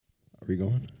We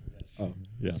going? Yes. Oh,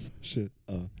 Yes. shit.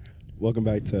 Welcome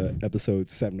back to episode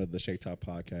 7 of the Shake Top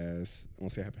Podcast. I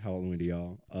want to say happy Halloween to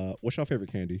y'all. What's your favorite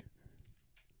candy?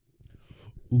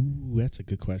 Ooh, that's a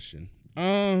good question.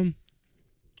 Pop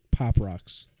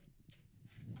Rocks.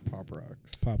 Pop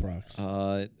Rocks. Pop Rocks.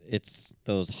 It's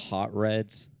those hot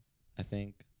reds. I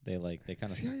think they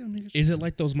kind See how of. y'all niggas Is it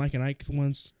like those Mike and Ike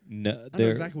ones? No, I know they're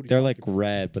exactly what he's they're like talking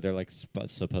red, but they're like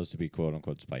supposed to be quote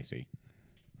unquote spicy.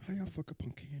 How y'all fuck up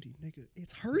on candy, nigga?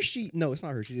 It's Hershey. No, it's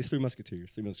not Hershey. It's Three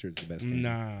Musketeers. Three Musketeers is the best candy.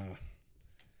 Nah.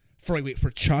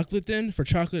 For chocolate then? For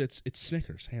chocolate it's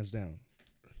Snickers, hands down.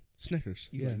 Snickers.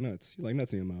 You like nuts. You like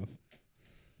nuts in your mouth.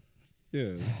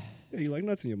 Yeah. Yeah, you like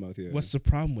nuts in your mouth, yeah. What's the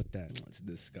problem with that? It's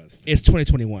disgusting. It's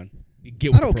 2021. I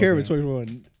don't care if it's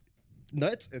 21.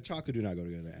 Nuts and chocolate do not go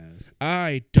together as.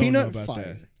 I don't Peanut know about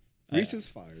fire. that. Reese's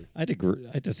fire. I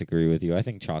disagree with you. I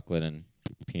think chocolate and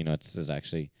peanuts is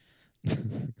actually.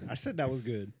 I said that was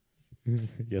good.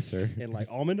 Yes, sir. And like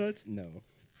almond nuts, no.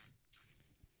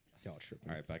 Y'all tripping.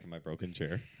 All right, back in my broken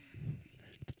chair.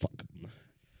 Fuck.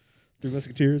 Three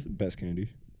Musketeers, best candy.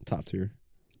 Top tier.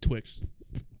 Twix.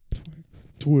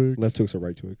 Twix. Left Twix or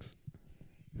right Twix?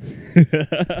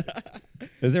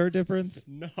 Is there a difference?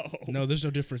 No. No, there's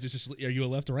no difference. It's just, are you a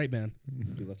left or right man?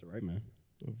 You left or right, man.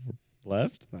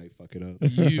 Left? Nah, you fuck it up.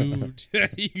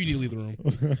 You need to leave the room.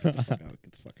 Get the fuck out.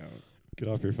 Get the fuck out. Get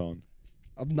off your phone.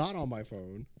 I'm not on my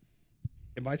phone.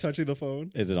 Am I touching the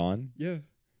phone? Is it on? Yeah.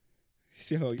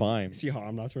 See how Fine. See how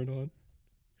I'm not turned on?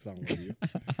 Because I don't love you.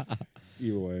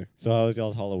 Either way. So how was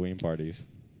y'all's Halloween parties?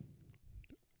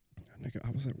 Nigga,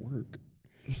 I was at work.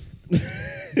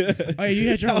 Oh, yeah, you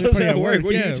had your I Halloween was party at at work. work,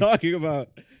 What are yeah. you talking about?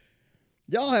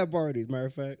 Y'all have parties, matter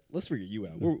of fact. Let's figure you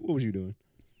out. What was you doing?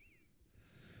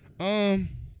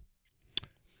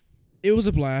 It was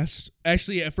a blast.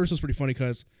 Actually, at first it was pretty funny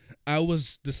because I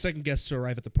was the second guest to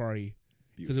arrive at the party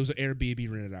because it was an Airbnb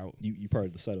rented out. You part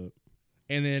of the setup.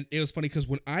 And then it was funny because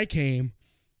when I came,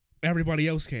 everybody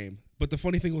else came. But the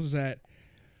funny thing was that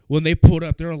when they pulled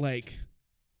up, they were like,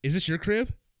 "Is this your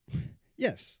crib?"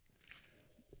 Yes.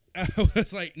 I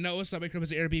was like, "No, it's not my crib.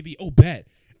 It's an Airbnb." Oh, bet.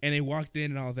 And they walked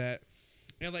in and all that.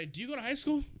 And I'm like, "Do you go to high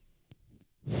school?"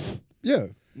 Yeah.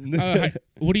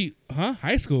 What do you?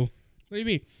 High school? What do you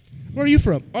mean? Where are you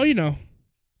from? Oh,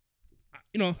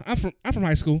 I'm from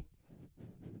high school.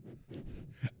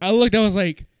 I looked. I was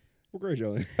like, What grade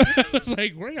y'all in? I was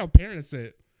like, where are y'all parents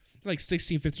at? Like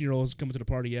 16, 15-year-olds coming to the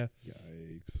party. Yeah.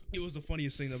 Yikes. It was the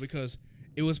funniest thing though because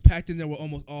it was packed in there with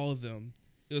almost all of them.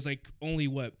 It was like only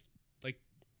like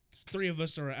 3 of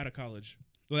us are out of college.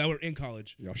 Well, that were in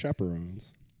college. Y'all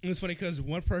chaperones. It was funny because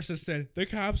one person said the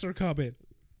cops are coming.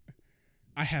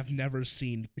 I have never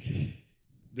seen.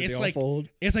 Did It's they all like- fold?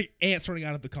 It's like ants running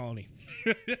out of the colony.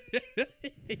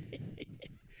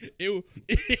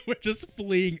 We're just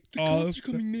fleeing all.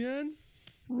 man.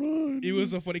 Run. It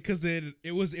was so funny because then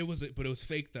it was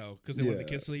fake though because they wanted the Yeah.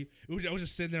 kids to leave. I was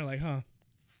just sitting there like, huh?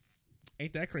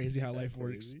 Ain't that crazy how life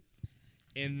works? Crazy.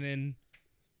 And then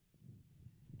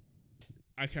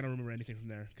I can't remember anything from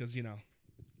there because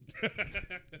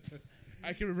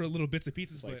I can remember little bits and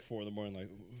pieces. It's like But 4 a.m. Like, where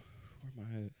am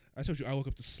I at? I told you I woke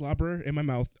up to slobber in my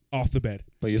mouth off the bed.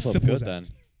 But you slept Simple good as that. then.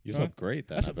 You slept great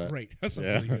then. That's I bet. great. That's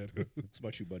Yeah. really good. What's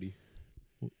about you, buddy?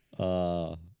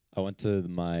 I went to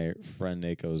my friend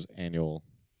Nako's annual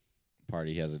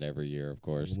party. He has it every year, of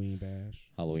course.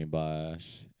 Halloween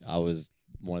bash. I was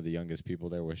one of the youngest people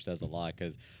there, which says a lot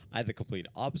because I had the complete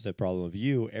opposite problem of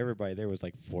you. Everybody there was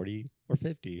like 40 or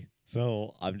 50.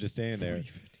 So I'm just standing there. 40,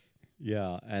 50.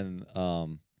 Yeah, and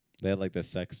they had like this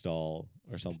sex doll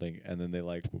or something, and then they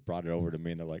like brought it over to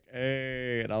me, and they're like,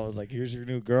 "Hey," and I was like, "Here's your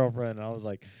new girlfriend," and I was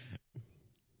like,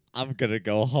 "I'm gonna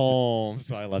go home,"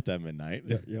 so I left at midnight.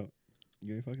 Yo,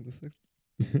 you ain't fucking the sex?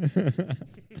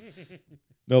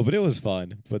 No, but it was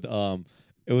fun. But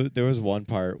there was one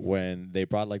part when they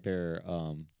brought like their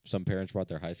some parents brought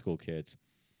their high school kids,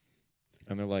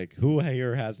 and they're like, "Who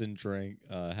here hasn't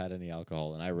had any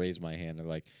alcohol?" And I raised my hand. They're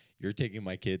like, "You're taking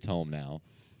my kids home now."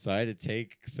 So I had to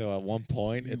take. So at one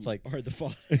point, it's like Are the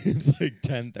father? it's like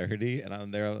 10:30, and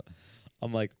I'm there.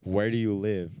 I'm like, "Where do you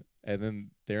live?" And then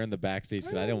they're in the backstage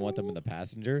because I didn't want them in the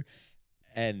passenger,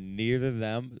 and neither of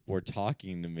them were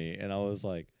talking to me. And I was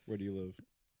like, Where do you live?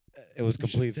 it was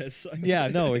Just complete. dead silent. Yeah,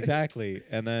 no, exactly.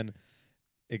 And then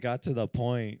it got to the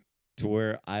point to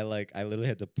where I literally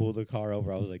had to pull the car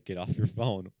over. I was like, "Get off your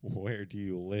phone. Where do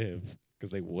you live?" Because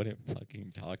they wouldn't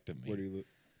fucking talk to me. Where do you live?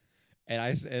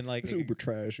 And like It's Uber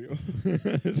trash, yo.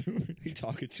 He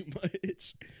talking too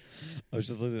much. I was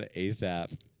just listening to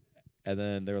ASAP, And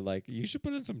then they were like, you should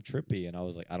put in some Trippy. And I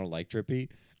was like, I don't like Trippy.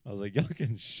 I was like, y'all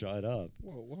can shut up.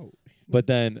 Whoa. But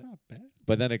then Not bad.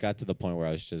 But then it got to the point where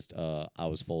I was just I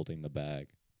was folding the bag.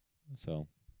 So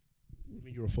I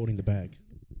mean, you were folding the bag.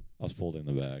 I was folding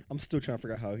the bag. I'm still trying to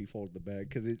figure out how he folded the bag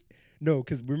because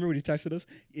remember when he texted us?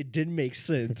 It didn't make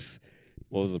sense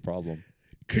What was the problem?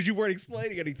 because you weren't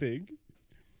explaining anything.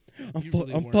 I'm You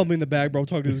really weren't. fumbling the bag, bro. I'm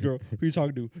talking to this girl. Who you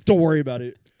talking to? Don't worry about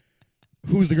it.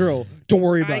 Who's the girl? Don't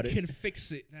worry about I it. can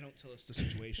fix it. Now don't tell us the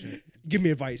situation. Give me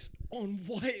advice on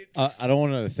what? I don't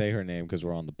want to say her name because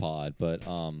we're on the pod, but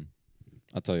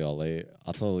I'll tell y'all later.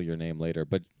 I'll tell your name later.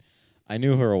 But I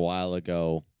knew her a while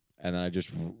ago, and then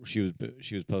she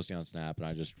was posting on Snap, and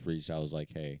I just reached. I was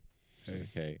like, hey.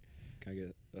 Can I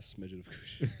get a smidgen of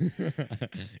coochie?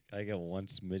 Can I get one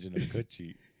smidgen of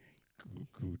coochie?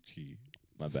 Coochie.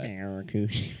 My bad. Spare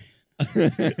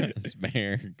coochie.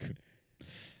 Spare.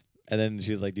 And then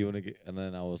she was like, "Do you want to get?" And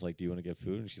then I was like, "Do you want to get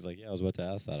food?" And she's like, "Yeah, I was about to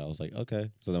ask that." I was like, "Okay."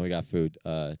 So then we got food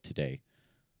today.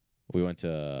 We went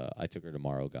to. I took her to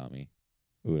Marogami,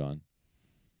 udon,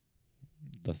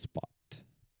 the spot,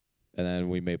 and then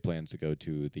we made plans to go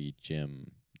to the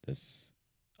gym this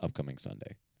upcoming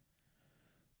Sunday.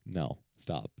 No,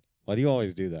 stop. Why do you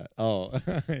always do that? Oh,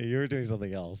 you were doing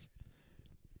something else.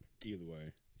 Either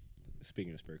way,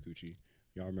 speaking of spare coochie,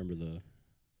 y'all remember the?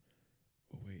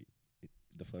 Oh wait.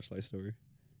 The fleshlight story.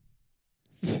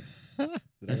 Did I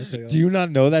ever tell y'all? Do you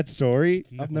not know that story?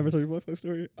 I've never told you the fleshlight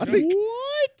story. I No. think.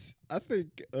 What? I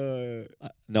think.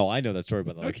 No, I know that story,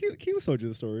 but No, like, Keelan told you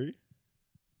the story.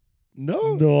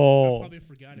 No. I no. probably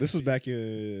forgot it. This was back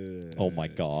in. Oh my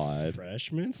god.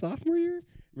 Freshman, sophomore year.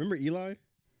 Remember Eli?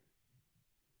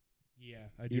 Yeah,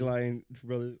 I do. Eli and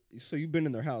brother. So you've been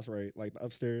in their house, right? Like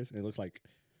upstairs, and it looks like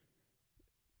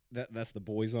that's the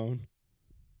boy zone.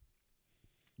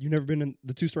 You never been in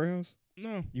the 2-story house?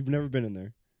 No, You've never been in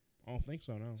there. I don't think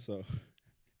so. No. So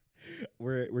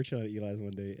we're chilling at Eli's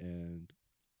one day, and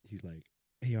he's like,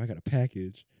 "Hey, I got a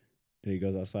package." And he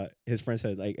goes outside. His friend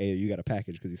said, "Like, hey, you got a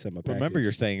package because he sent my package." Remember,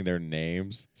 you're saying their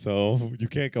names, so you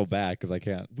can't go back because I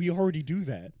can't. we already do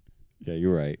that. Yeah,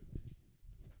 you're right.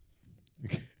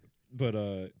 But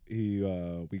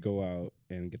we go out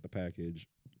and get the package.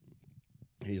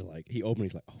 He's like, he opened.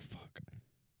 He's like, "Oh fuck,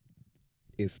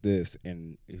 it's this."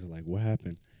 And he's like, "What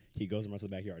happened?" He goes and runs to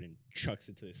the backyard and chucks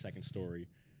it to his second story.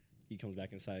 He comes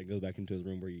back inside and goes back into his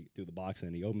room where he threw the box in.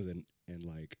 And he opens it and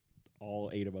like all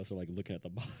 8 of us are like looking at the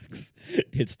box.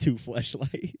 It's 2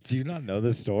 fleshlights. Do you not know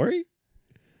this story?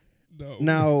 No.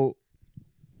 Now,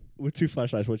 with 2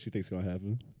 flashlights, what do you think's gonna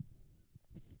happen?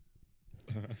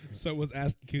 So was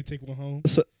asking, can you take one home?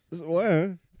 So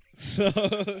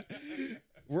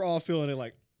we're all feeling it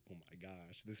like, oh my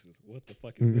gosh, what the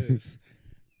fuck is this?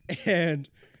 And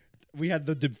we had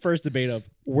the first debate of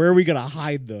where are we gonna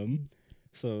hide them.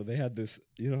 So they had this,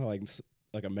 you know how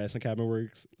like a medicine cabinet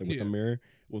works, like with the mirror.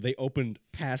 Well, they opened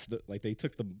past they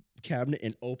took the cabinet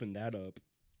and opened that up,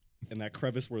 and that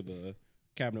crevice where the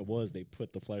cabinet was, they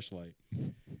put the flashlight.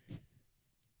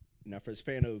 Now, for a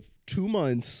span of 2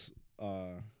 months,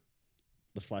 the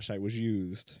flashlight was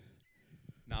used.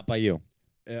 Not by you.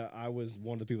 I was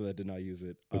one of the people that did not use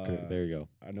it. Okay, there you go.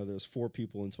 I know there's 4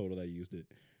 people in total that used it.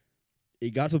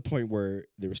 It got to the point where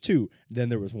there was 2, then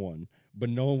there was 1, but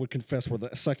no one would confess where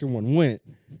the second one went.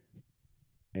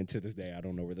 And to this day, I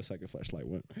don't know where the second flashlight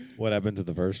went. What happened to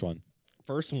the first one?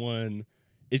 First one,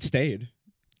 it stayed.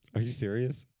 Are you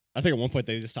serious? I think at one point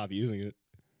they just stopped using it.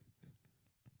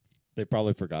 They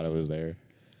probably forgot it was there.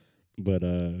 But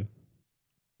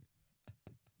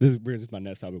this brings us to my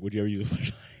next topic. Would you ever use a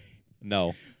flashlight?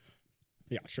 No.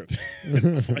 Yeah, sure.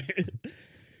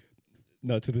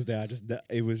 No, to this day,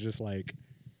 it was just like,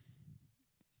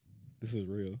 this is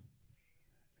real.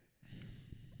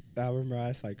 I remember I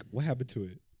was like, what happened to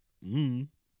it?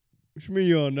 What you mean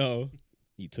you don't know?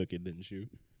 You took it, didn't you?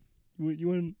 You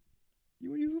wouldn't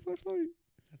use a flashlight?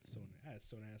 That is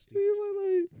so nasty.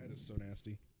 That is so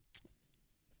nasty.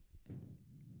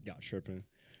 Got tripping.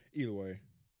 Either way,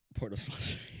 Porto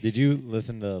sponsor. Did you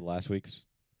listen to last week's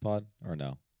pod or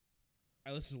no?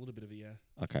 I listened to a little bit of it,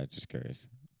 yeah. Okay, just curious.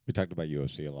 We talked about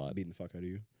UFC a lot. Beating the fuck out of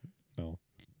you. No.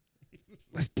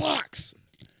 Let's box.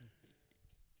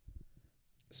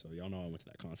 So y'all know I went to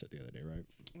that concert the other day, right?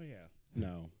 Oh, yeah.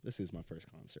 No, this is my first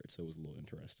concert, so it was a little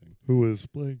interesting. Who was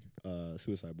playing?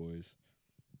 Suicide Boys.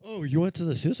 Oh, you went to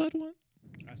the Suicide one?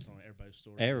 I saw everybody's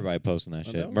story. Everybody posting that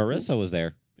Oh, shit. that was Marissa was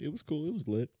there. It was cool. It was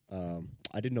lit.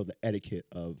 I didn't know the etiquette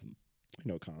of,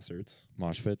 concerts,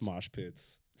 Mosh pits. mosh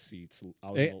pits, seats.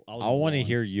 I want to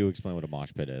hear you explain what a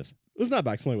mosh pit is. It's not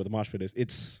about explaining what the mosh pit is.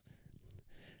 It's.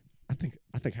 I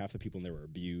think half the people in there were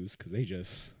abused because they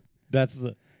just. That's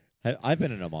the. I've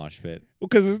been in a mosh pit.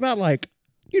 Because it's not like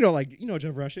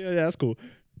Jeff Rush. Yeah, that's cool.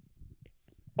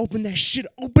 Open that shit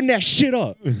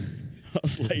up. I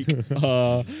was like,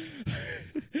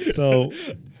 So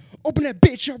open that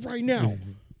bitch up right now.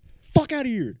 Fuck out of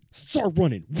here. Start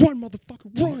running. Run,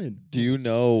 motherfucker, run. do you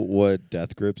know what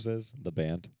Death Grips is? The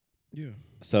band. Yeah.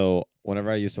 So whenever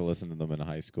I used to listen to them in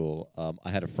high school, I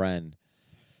had a friend.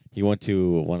 He went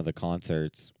to one of the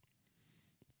concerts,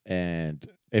 and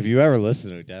if you ever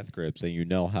listen to Death Grips, then you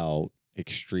know how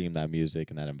extreme that music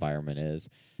and that environment is.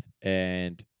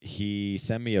 And he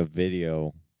sent me a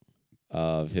video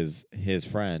of his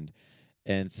friend,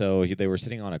 and so they were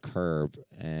sitting on a curb,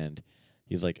 and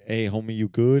he's like, "Hey, homie, you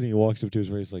good?" And he walks up to his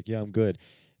face like, "Yeah, I'm good."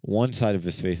 One side of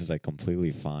his face is like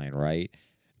completely fine, right?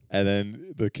 And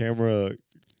then the camera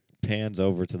pans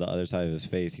over to the other side of his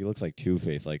face. He looks like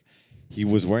Two-Face. Like he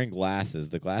was wearing glasses.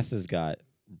 The glasses got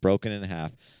broken in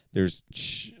half. There's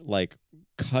like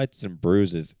cuts and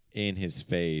bruises in his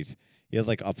face. He has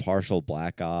like a partial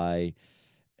black eye,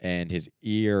 and his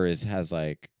ear is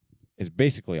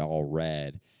basically all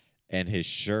red, and his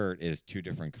shirt is two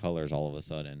different colors all of a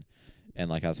sudden, and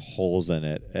like has holes in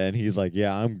it. And he's like,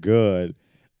 "Yeah, I'm good."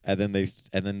 And then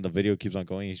the video keeps on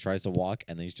going. He tries to walk,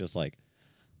 and then he's just like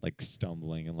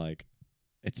stumbling, and like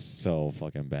it's so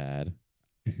fucking bad.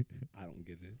 I don't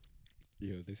get it.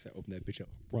 Yo, they said, open that bitch up.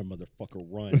 Run, motherfucker,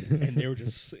 run. And they were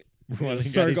just Running at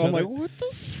circle. each I'm other. like, what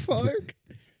the fuck?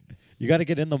 You got to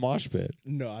get in the mosh pit.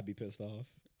 No, I'd be pissed off.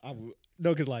 No,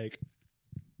 because, like,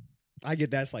 I get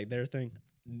that's, like, their thing.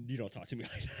 You don't talk to me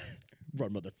like that.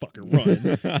 Run, motherfucker, run.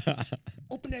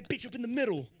 Open that bitch up in the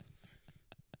middle.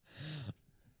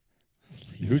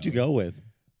 Like, Who'd you go with?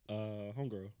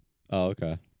 Homegirl. Oh,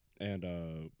 okay. And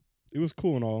it was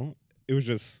cool and all. It was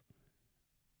just,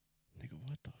 nigga,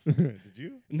 what the fuck? Did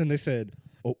you? And then they said,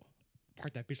 oh,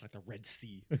 part that bitch like the Red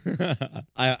Sea.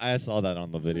 I saw that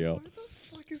on the video. Like, what the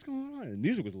fuck is going on? The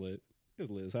music was lit. It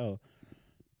was lit as hell.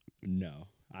 No,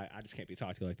 I just can't be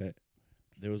talked to like that.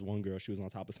 There was one girl, she was on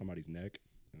top of somebody's neck,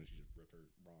 and she just ripped her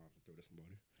bra off and threw it at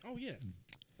somebody. Oh yeah,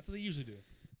 that's what they usually do.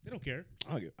 They don't care.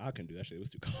 I couldn't do that shit. It was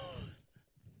too cold.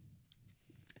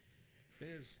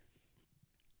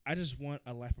 I just want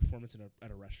a live performance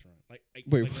at a restaurant, like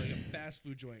Wait, like a fast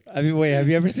food joint. I mean, wait, have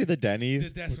you ever seen the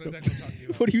Denny's? That's what exactly I'm talking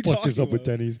about. What are you Fuck talking is up about? with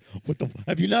Denny's? What the?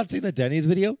 Have you not seen the Denny's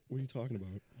video? What are you talking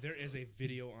about? There is a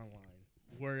video online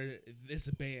where this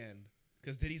band,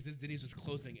 because Denny's was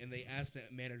closing, and they asked the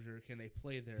manager, can they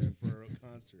play there for a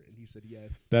concert, and he said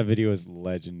yes. That video is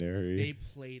legendary. They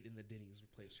played in the Denny's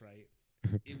place, right?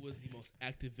 It was the most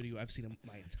active video I've seen in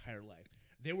my entire life.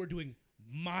 They were doing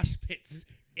mosh pits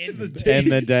in the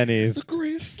And the Denny's. The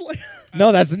Grand Slam.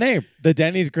 No, that's the name. The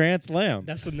Denny's Grand Slam.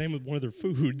 That's the name of one of their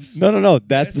foods. No.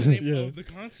 That's the name Yeah. of the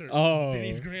concert. Oh.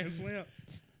 Denny's Grand Slam.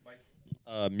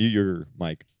 Mute your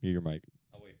mic. Mute your mic.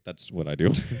 Oh wait, that's what I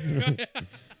do.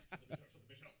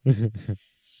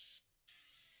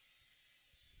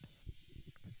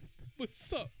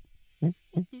 What's up? What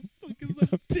the fuck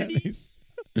is up, Denny's?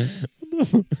 Do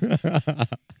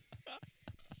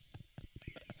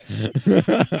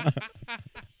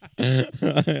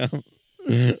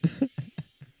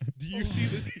you see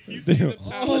the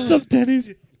power? What's up,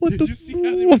 Denny's? What Did the? you see how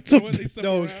they were What's up? throwing they stuff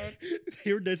No, around?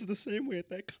 they were dancing the same way at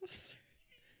that concert.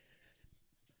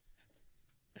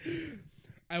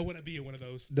 I want to be in one of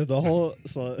those. The whole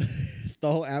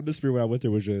atmosphere when I went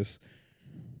there was just,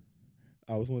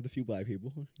 I was one of the few black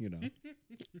people,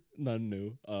 nothing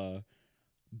new.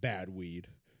 Bad weed.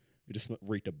 It just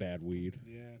reeked of bad weed.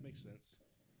 Yeah, makes sense.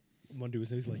 One dude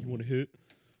was like, "You want to hit?"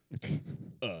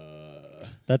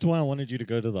 That's why I wanted you to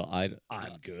go to the I'm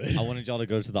good. I wanted y'all to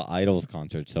go to the Idols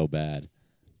concert so bad,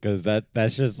 because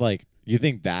that's just like, you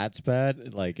think that's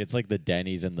bad? Like, it's like the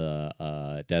Denny's and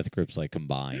the Death Grips like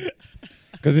combined,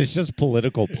 because it's just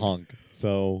political punk.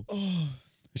 So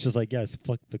it's just like, yes,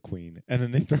 fuck the Queen, and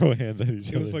then they throw hands at each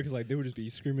It other. was funny 'cause, like, they would just be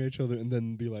screaming at each other and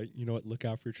then be like, you know what, look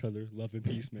out for each other, love and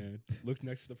peace, man. Look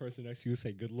next to the person next to you,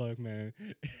 say good luck, man.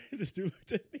 This dude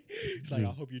looked at me. He's like,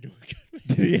 I hope you're doing good,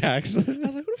 man. Yeah, actually. I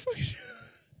was like, who the fuck is you?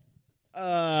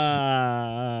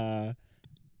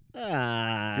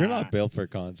 You're not built for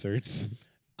concerts.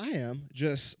 I am.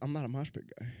 I'm not a mosh pit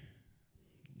guy.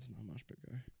 It's not a mosh pit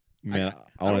guy. Man,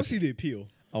 I don't see the appeal.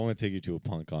 I want to take you to a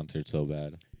punk concert so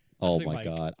bad. Oh think, my like,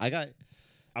 god. I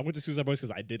went to Suicide Boys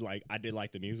because I did like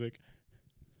the music.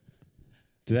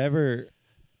 Did I ever?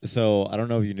 So I don't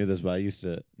know if you knew this, but I used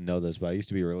to know this. But I used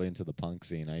to be really into the punk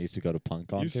scene. I used to go to punk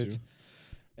concerts,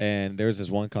 and there was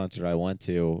this one concert I went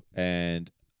to,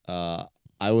 and I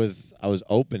was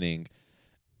opening,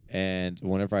 and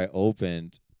whenever I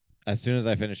opened, as soon as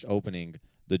I finished opening,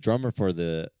 the drummer for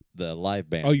the the live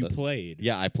band. Oh, you played?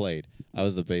 Yeah, I played. I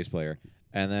was the bass player,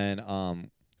 and then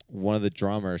one of the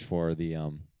drummers for the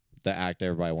act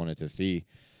everybody wanted to see.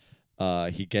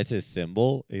 He gets his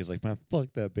cymbal. He's like, man,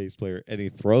 fuck that bass player, and he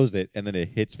throws it, and then it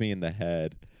hits me in the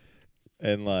head,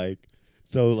 and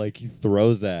he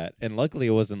throws that, and luckily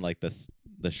it wasn't like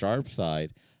the sharp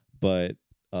side, but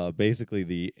basically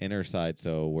the inner side,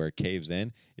 so where it caves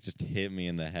in, it just hit me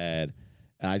in the head,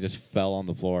 and I just fell on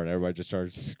the floor, and everybody just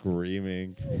started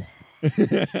screaming,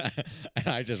 and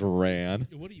I just ran.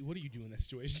 What do you do in that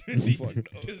situation?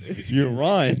 You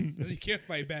run. You can't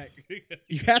fight back.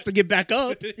 You have to get back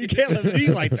up. You can't let them be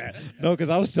like that. No,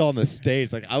 because I was still on the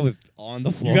stage. Like, I was on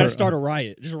the floor. You got to start a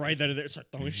riot. Just right there. Start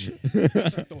throwing shit.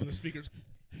 Start throwing the speakers.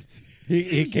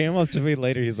 He came up to me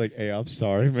later. He's like, hey, I'm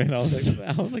sorry, man. I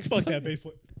was like, fuck that bass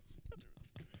player.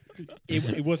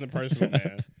 It wasn't personal,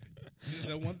 man.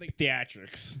 The one thing,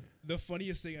 theatrics. The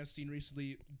funniest thing I've seen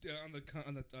recently on the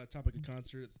topic of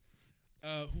concerts,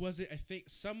 who was it? I think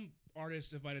some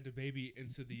artist invited the baby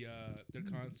into their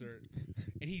concert,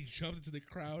 and he jumped into the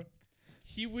crowd.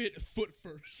 He went foot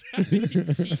first. In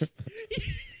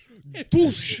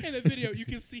the video, you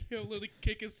can see him literally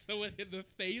kicking someone in the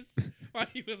face while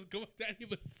he was going down. He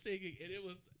was singing, and it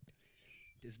was.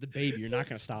 It's the baby. You're not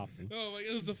gonna stop him. Oh my!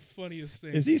 It was the funniest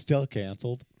thing. is he still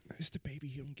canceled? It's the baby.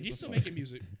 He's still making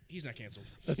music. He's not canceled.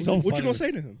 That's so What funny. you gonna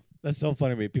say to him? That's so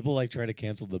funny to me. People like try to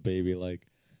cancel the baby. Like,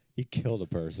 he killed a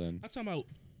person. I'm talking about.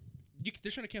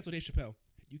 They're trying to cancel Dave Chappelle.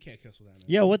 You can't cancel that, man.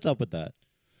 Yeah, what's up with that?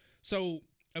 So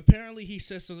apparently he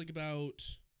says something about.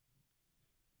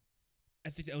 I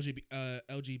think the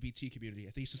LGBT community.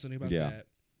 I think he said something about that.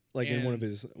 Like in And one of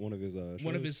his shows?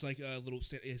 One of his like little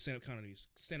stand-up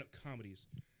comedies.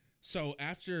 So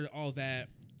after all that,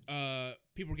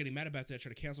 people were getting mad about that,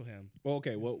 trying to cancel him. Well,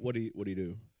 okay. What do you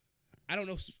do? I don't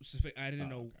know specific. I didn't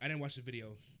know. I didn't watch the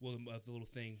video. Well, the little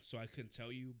thing, so I couldn't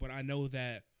tell you. But I know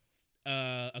that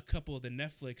a couple of the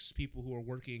Netflix people who are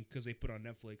working because they put on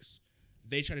Netflix,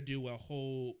 they try to do a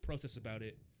whole protest about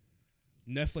it.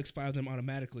 Netflix fired them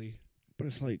automatically. But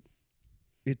it's like,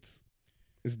 it's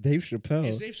Dave Chappelle.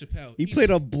 It's Dave Chappelle. He played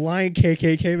a blind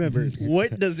KKK member.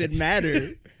 What does it matter?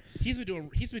 He's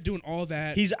been doing all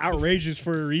that. He's outrageous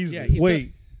for a reason. Yeah,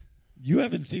 Wait, you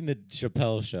haven't seen the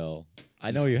Chappelle show. I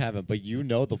know you haven't, but you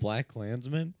know the Black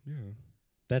Klansman? Yeah.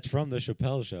 That's from the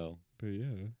Chappelle show. But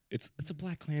yeah. It's a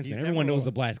Black Klansman. He's Everyone never knows won.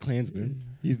 the Black Klansman.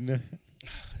 He's the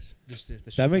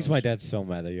that makes Chappelle my show. dad so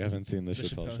mad that you haven't seen the The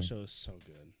Chappelle show. show is so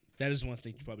good. That is one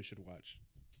thing you probably should watch.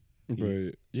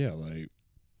 But yeah, like,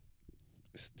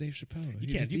 it's Dave Chappelle. You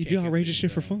He can't do outrageous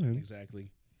shit for fun.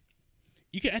 Exactly.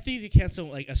 You can. I think you can cancel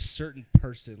like a certain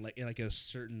person, like in like a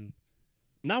certain.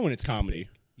 Not when it's comedy.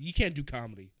 You can't do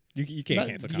comedy. You can't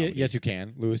cancel comedy. Yes, you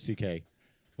can. Louis C.K.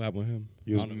 What happened with him?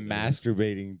 He was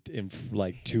masturbating in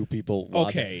like two people.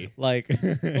 Okay. Like.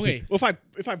 Okay. Well,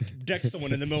 if I deck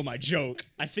someone in the middle of my joke,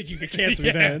 I think you could cancel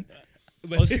me then.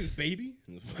 But Oh, see this baby?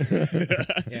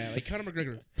 yeah, like Conor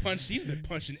McGregor punched. He's been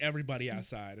punching everybody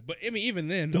outside. But I mean, even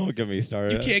then, Don't get me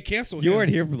started. you can't cancel. You him. weren't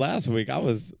here last week.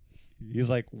 He's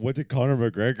like, what did Conor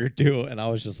McGregor do? And I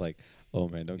was just like, oh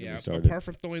man, don't get me started. Apart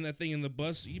from throwing that thing in the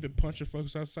bus, you've been punching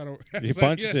folks outside. He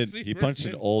punched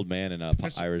an old man in a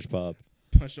Irish pub.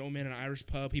 Punched an old man in an Irish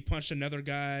pub. He punched another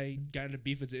guy. Got into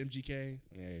beef with the MGK.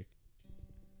 Yeah.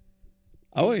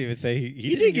 I wouldn't even say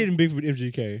He did get in beef with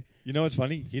MGK. You know what's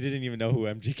funny? He didn't even know who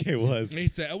MGK was. He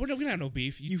said, "We don't have no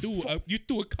beef. You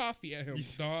threw a coffee at him,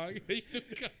 dog. You threw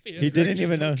a coffee at He him. didn't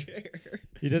even know.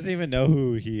 He doesn't even know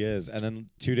who he is. And then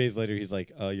 2 days later, he's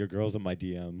like, "Your girl's in my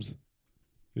DMs."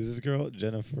 Who's this girl?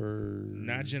 Jennifer.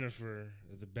 Not Jennifer,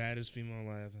 the baddest female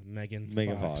alive, Megan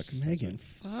Fox. Megan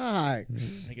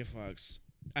Fox. Megan Fox.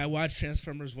 I watched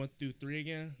Transformers 1 through 3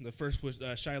 again. The first was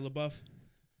Shia LaBeouf.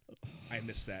 I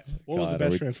missed that. What was the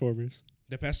best Transformers?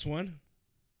 The best one?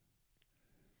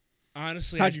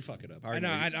 Honestly, How'd you fuck it up? I know.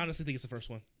 I honestly think it's the first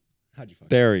one. How'd you fuck it up?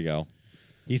 There we go.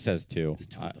 He says 2. It's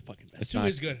two of the fucking best. It's Two not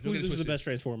is good. Who's the best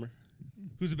Transformer?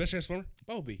 Who's the best Transformer?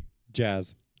 Bumblebee.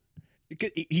 Jazz.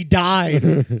 He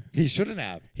died. He shouldn't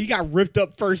have. He got ripped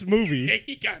up first movie. Yeah,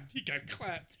 he got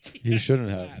clapped. He shouldn't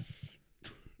have.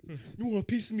 You want a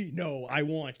piece of me? No, I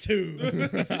want two.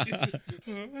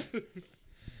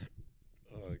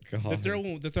 Oh God.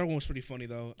 The third one was pretty funny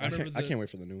though. I can't wait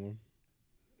for the new one.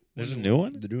 There's a new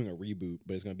one? They're doing a reboot,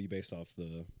 but it's gonna be based off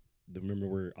the remember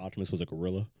where Optimus was a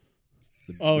gorilla?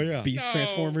 Yeah. Beast No.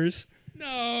 Transformers.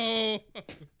 No.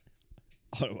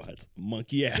 Autobots.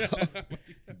 Monkey out.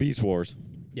 Beast Wars.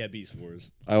 Yeah, Beast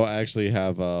Wars. I actually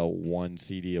have one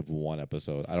CD of one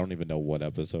episode. I don't even know what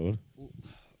episode.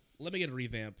 Let me get a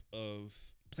revamp of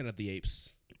Planet of the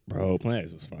Apes. Bro,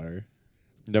 Planet was fire.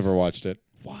 Never watched it.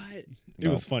 What? It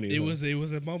No. was funny. It though.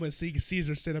 was a moment seeing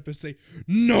Caesar sit up and say,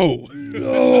 "No,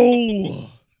 No.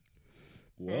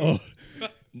 Whoa.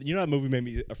 You know that movie made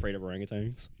me afraid of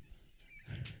orangutans?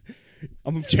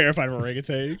 I'm terrified of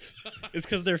orangutans. It's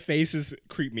because their faces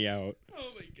creep me out.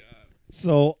 Oh my god."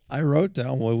 So I wrote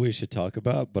down what we should talk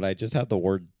about, but I just have the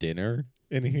word dinner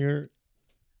in here.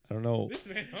 I don't know. This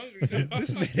man hungry.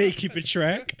 This man ain't keeping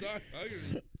track. So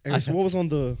hungry. Hey, so what was on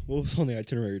the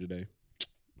itinerary today?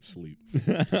 Sleep.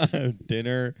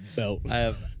 Dinner. Belt. I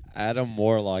have Adam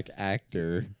Warlock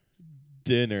actor,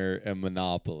 dinner, and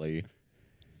Monopoly.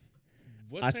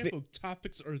 What type of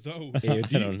topics are those? Hey,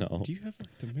 I don't know. Do you have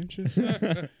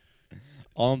dementia?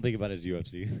 All I'm thinking about is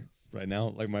UFC right now.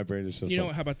 Like my brain is just. You know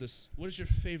what? How about this? What is your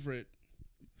favorite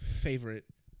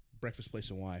breakfast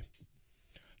place and why?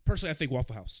 Personally, I think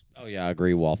Waffle House. Oh yeah, I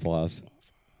agree. Waffle House.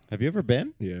 Have you ever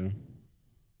been? Yeah.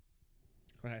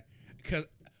 Right. Because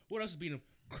what else is beating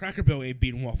Cracker Barrel ain't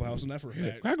beating Waffle House, and that for a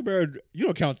fact. Cracker Barrel, you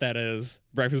don't count that as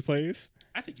breakfast place?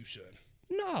 I think you should.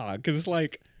 Nah, because it's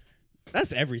like,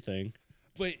 that's everything.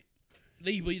 But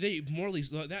they morally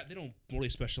that they don't morally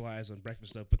specialize on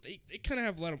breakfast stuff, but they kind of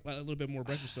have a little bit more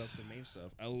breakfast stuff than main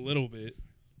stuff. A little bit.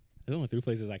 There's only 3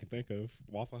 places I can think of: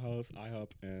 Waffle House,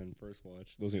 IHOP, and First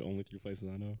Watch. Those are the only 3 places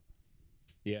I know.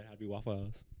 Yeah, it had to be Waffle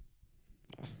House.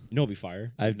 You know, it'd be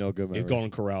fire. I have no good memories. If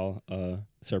Golden Corral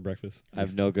served breakfast. I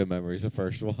have no good memories of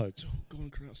First Watch. Oh,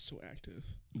 Golden Corral's so active.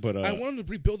 But I want them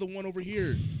to rebuild the one over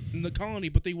here in the colony,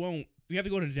 but they won't. We have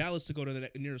to go to Dallas to go to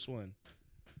the nearest one.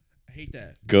 I hate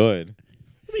that. Good.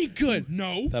 I mean, good.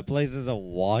 No. That place is a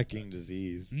walking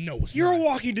disease. No, it's you're not. a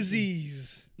walking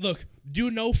disease. Look, do you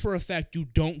know for a fact you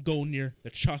don't go near the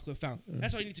chocolate fountain?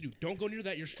 That's all you need to do. Don't go near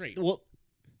that. You're straight. Well,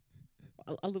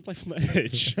 I live life on the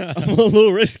edge. I'm a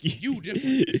little risky. You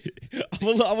different.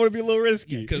 I want to be a little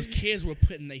risky. Because kids were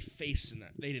putting their face in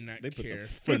that. They did not They put care. their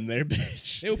foot in their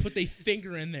bitch. They would put their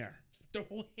finger in there. Their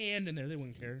whole hand in there. They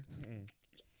wouldn't care.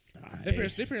 Their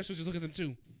parents would just look at them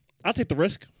too. I'll take the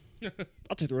risk.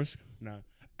 I'll take the risk. Nah.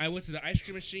 I went to the ice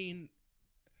cream machine.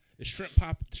 The shrimp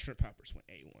poppers went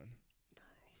A1.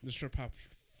 The shrimp poppers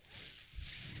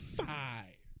 5.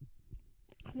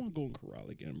 I want to go in Corral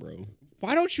again, bro.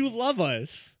 Why don't you love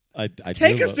us? I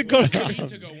Take do us to go You to need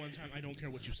to go one time. I don't care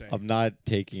what you say. I'm not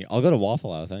taking. I'll go to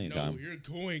Waffle House No, anytime. you're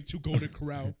going to go to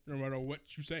Corral no matter what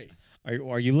you say.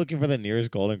 Are you looking for the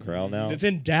nearest Golden Corral now? It's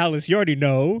in Dallas. You already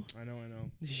know. I know.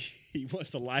 He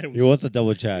wants to lie to He himself. wants to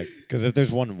double check because if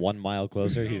there's 1 mile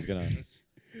closer, he's gonna. It's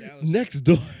Dallas. Next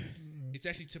door. It's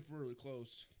actually temporarily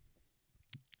closed.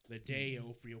 The day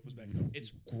reopens back up.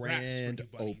 It's Grand wraps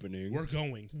for you, buddy. opening. We're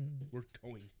going. We're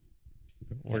going.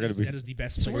 We're gonna be. That is the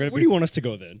best So place. where do you want us to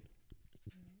go then?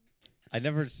 I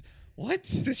never. What?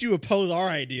 Since you oppose our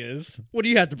ideas, what do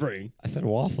you have to bring? I said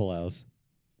Waffle House.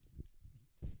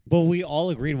 But we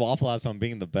all agreed Waffle House on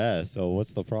being the best. So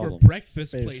what's the For problem?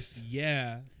 breakfast Base. place,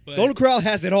 yeah. But Golden Corral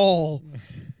has it all.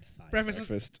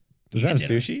 Breakfast. Does it have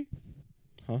dinner. sushi?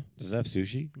 Huh? Does it have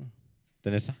sushi?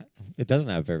 Then it's not, it doesn't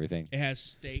have everything. It has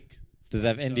steak. Does it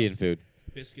have stuff, Indian food?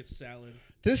 Biscuits, salad.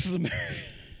 This is America.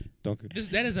 Don't.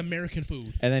 That is American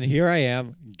food. And then here I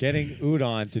am getting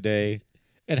udon today.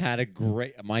 It had a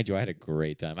great, mind you, I had a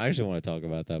great time. I actually want to talk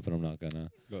about that, but I'm not gonna.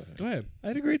 Go ahead. Go ahead. I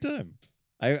had a great time.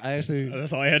 I actually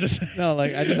That's all I had to say. no,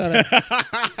 like I just had a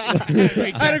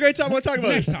I had a great time. What talk about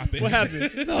Next it? topic. What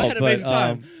happened? no, I had an but, amazing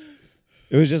time.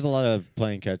 it was just a lot of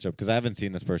playing catch up because I haven't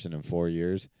seen this person in 4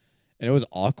 years, and it was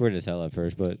awkward as hell at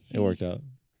first, but it worked out.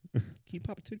 Keep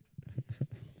Papa Titty.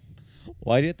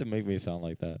 Why do you have to make me sound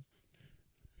like that?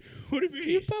 What do you mean?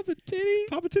 Keep Papa Titty.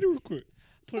 Papa Titty real quick.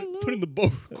 Put in the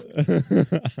bowl.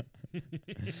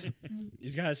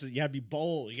 You gotta be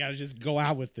bold. You gotta just go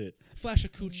out with it. Flash a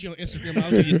coochie on Instagram.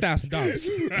 I'll give you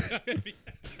 $1,000.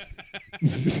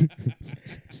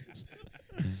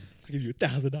 I'll give you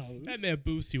 $1,000. That man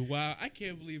Boosie. Wow, I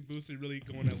can't believe Boosie really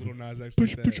going at Lil Nas X Put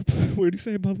like your, that. put your, what did he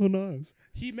say about Lil Nas?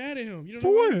 He mad at him. You don't For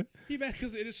know why? what? He mad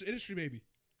because industry baby.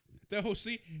 That whole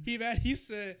he mad. He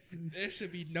said there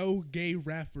should be no gay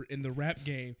rapper in the rap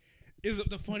game. Is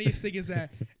the funniest thing is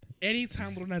that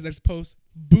anytime Lil Nas X posts,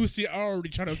 Boosie already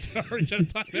trying to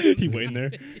talk. He waiting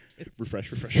there.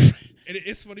 Refresh. And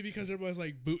it's funny because everybody's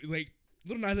like,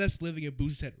 Lil Nas X living in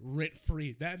Boosie's head rent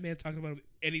free. That man talking about him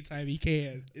anytime he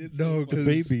can. It's No, so the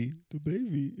funny.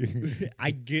 baby. I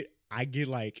get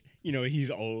like, he's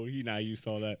old. He's not used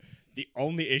to all that. The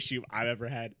only issue I've ever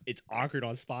had, it's awkward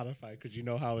on Spotify because you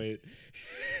know how it.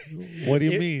 What do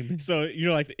you mean? So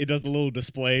like it does the little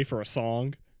display for a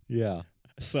song. Yeah.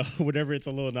 So whenever it's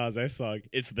a Lil Nas X song,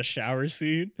 it's the shower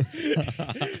scene.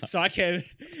 So I can't,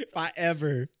 if I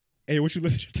ever, hey, what you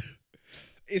listening to?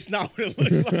 It's not what it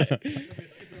looks like.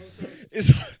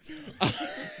 It's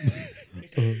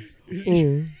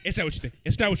It's not what you think.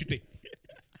 It's not what you think.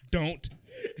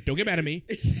 Don't get mad at me.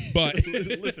 But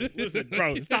listen,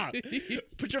 bro, stop.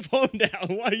 Put your phone down.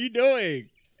 What are you doing?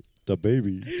 The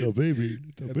baby.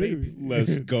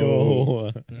 Let's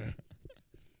go.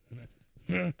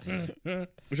 Would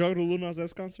y'all go to a Lil Nas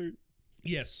X concert?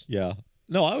 yes, Yeah.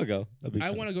 No, I would go. That'd be I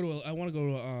fun. want to go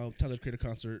to a Tyler Creator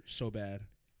concert so bad.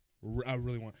 I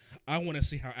really want. I want to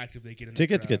see how active they get in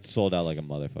Tickets the crowd. get sold out like a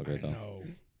motherfucker, I though. know.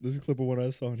 There's a clip of what I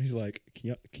saw, and he's like,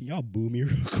 "Can y'all boo me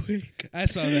real quick?" I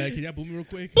saw that. Can y'all boom me real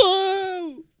quick?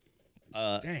 Boo!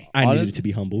 Dang. I Honest- needed to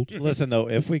be humbled. Listen, though,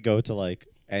 if we go to like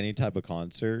any type of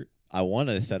concert, I want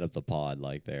to set up the pod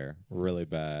like there really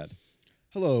bad.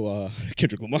 Hello,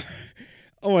 Kendrick Lamar.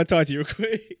 I want to talk to you real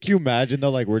quick. Can you imagine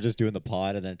though, like we're just doing the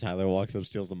pod and then Tyler walks up,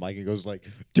 steals the mic, and goes like,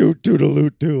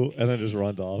 "Doot-doot-a-loot-doo," and then just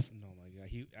runs off. Oh my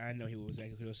god. I know he was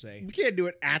exactly what he'll say. We can't do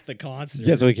it at the concert.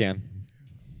 Yes, we can.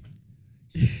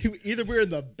 Either we're in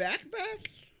the back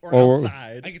or Or-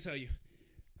 outside. I can tell you.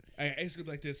 It's gonna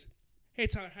be like this. Hey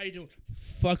Tyler, how you doing?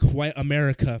 Fuck white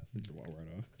America.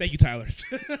 Thank you, Tyler.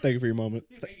 Thank you for your moment.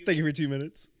 Thank you for 2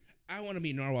 minutes. I want to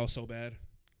meet Narwhal so bad.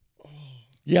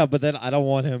 Yeah, but then I don't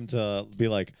want him to be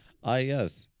like,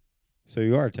 yes. So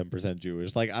you are 10%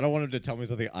 Jewish. Like, I don't want him to tell me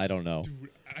something I don't know. Dude,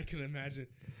 I can imagine.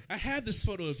 I had this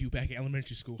photo of you back in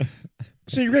elementary school.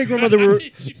 So your great grandmother,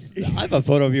 I have a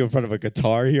photo of you in front of a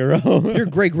guitar hero. your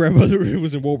great grandmother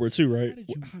was in World War II, right?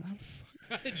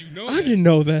 How did you know I that? didn't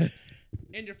know that.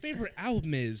 And your favorite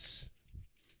album is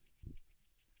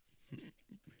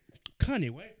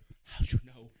Kanye West. How'd you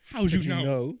know? How'd you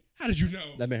know? How did you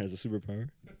know? That man has a superpower.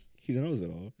 He knows it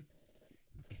all.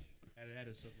 That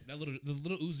is something. The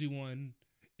little Uzi one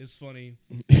is funny,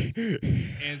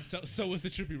 and so was the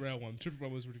Trippie Redd one. Trippie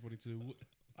Redd was pretty funny too.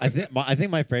 I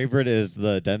think my favorite is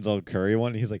the Denzel Curry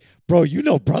one. He's like, bro, you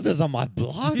know brothers on my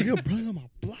block? Your brother on my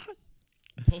block.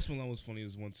 Post Malone was funny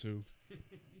as one too.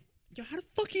 Yo, how the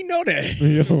fuck you know that?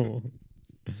 Yo.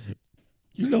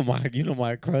 You know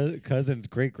my cousin's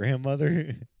great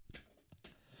grandmother.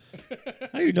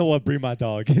 How you know what breed my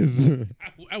dog is?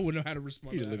 I wouldn't know how to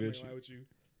respond to that. look I'm at gonna lie with you.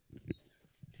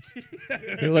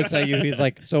 He looks at you. He's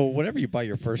like, so whenever you buy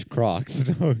your first Crocs.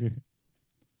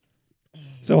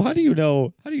 So how do you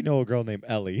know a girl named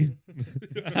Ellie?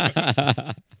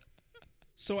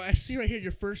 So I see right here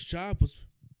your first job was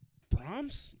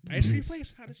Brahms ice cream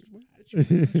place. How did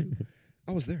you?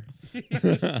 I was there.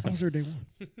 I was there day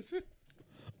one.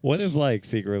 What if like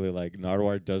secretly like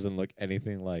Nardwuar doesn't look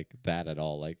anything like that at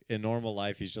all? Like in normal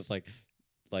life, he's just like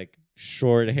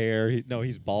short hair.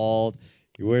 He's bald.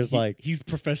 He wears He's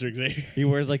Professor Xavier. he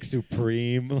wears like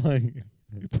Supreme like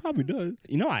He probably does.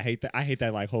 You know, I hate that. I hate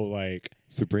that like whole like.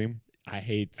 Supreme. I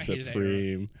hate I hated that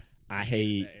Supreme. I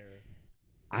hate. That era.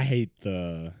 I hate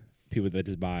the people that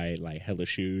just buy like hella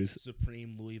shoes.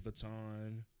 Supreme, Louis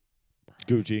Vuitton,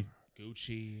 Gucci.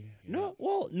 Gucci. No,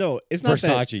 well, no, it's not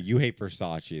that. Versace. You hate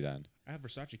Versace then? I have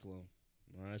Versace cologne.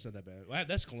 No, it's not that bad. Well,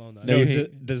 that's cologne though. No, No, you the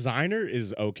hate- designer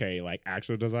is okay. Like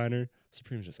actual designer,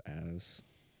 Supreme's just ass.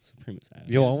 Supreme is ass.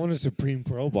 Yo, I want a Supreme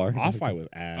crowbar. Off-White was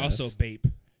ass. Also, Bape.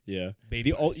 yeah. Bape.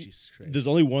 The ol- Jesus Christ. There's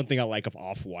only one thing I like of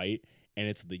Off-White, and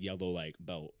it's the yellow like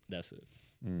belt. That's it.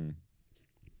 Mm.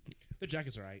 The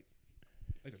jackets are right.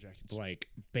 I like the jackets. Like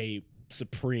Bape,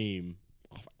 Supreme.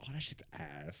 Oh, that shit's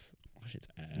ass. Oh, that shit's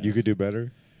ass. You could do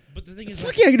better. But the thing is, Fuck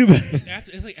like, yeah, I can do better.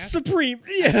 after, after, Supreme.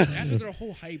 Yeah. after their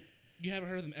whole hype, you haven't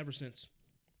heard of them ever since.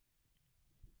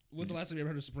 When's the last time you ever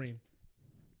heard of Supreme?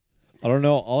 I don't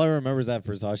know. All I remember is that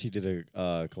Versace did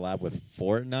a collab with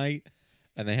Fortnite,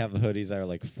 and they have the hoodies that are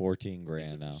like 14 Is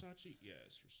grand it now. Versace? Yeah,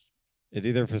 It's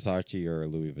either Versace or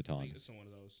Louis I think Vuitton. it's one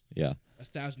of those. Yeah,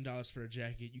 $1,000 for a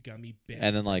jacket. You got me bent.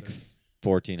 and then like brother.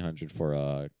 1,400 for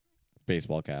a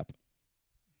baseball cap.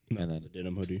 No, And then- the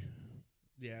denim hoodie.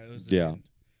 Yeah, it was. The Yeah. end.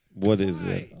 What is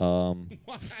it?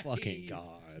 Why? Fucking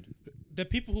god. The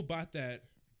people who bought that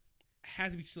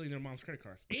had to be stealing their mom's credit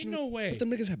cards. Ain't no way. But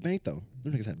them niggas have bank though.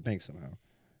 Them niggas have bank somehow.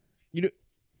 You know,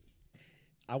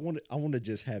 I want to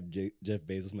just have Jeff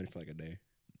Bezos money for like a day.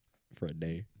 For a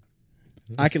day,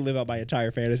 I can live out my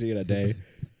entire fantasy in a day.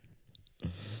 You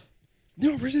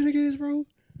know what rich that nigga is, bro?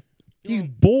 He's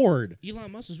bored.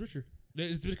 Elon Musk is richer.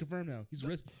 It's been confirmed now. He's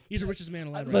rich. He's the richest man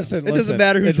alive. Listen, It doesn't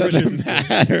matter who's it richer doesn't at this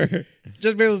matter.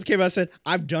 Jeff Bezos came out and said,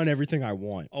 "I've done everything I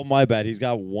want." Oh my bad. He's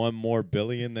got one more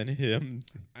billion than him.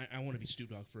 I want to be Snoop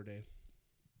Dogg for a day.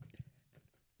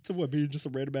 So what? Being just a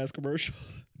random ass commercial.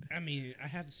 I mean, I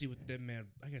have to see what that man.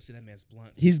 I gotta see that man's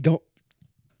blunt. He's going.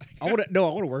 I want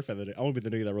to work for that. I want to be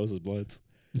the nigga that rolls his blunts.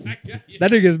 I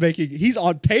That nigga is making. He's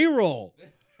on payroll.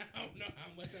 don't know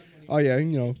how much that money. Oh yeah,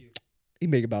 he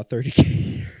make about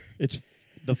 30K. It's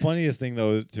the funniest thing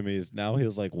though to me is now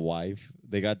his like wife,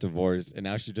 they got divorced, and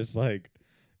now she just like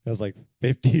has like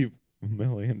 $50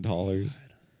 million. God,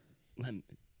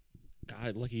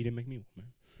 lucky he didn't make me one, man.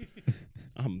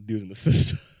 I'm using the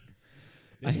system.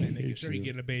 This man making sure he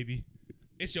getting a baby.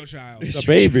 It's your child. The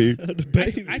baby. The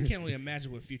baby. I can't really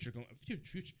imagine what Future going.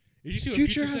 Future. Did you see what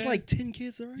Future Future has said? like 10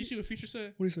 kids already. You see what Future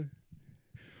said? What do you say?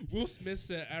 Will Smith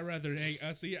said, "I'd rather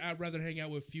hang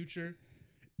out with Future,"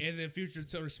 and then Future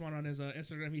responded on his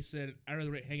Instagram. He said, "I'd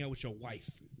rather hang out with your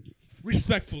wife."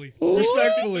 Respectfully.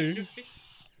 Respectfully.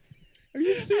 Are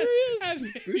you serious?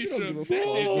 Future don't give a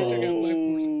Future got life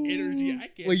force energy. I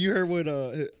can't. Wait, you heard what?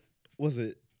 Was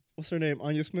it? What's her name?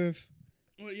 Anya Smith.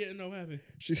 Well, yeah, no, what happened?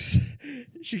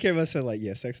 She came out and said like,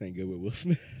 yeah, sex ain't good with Will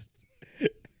Smith.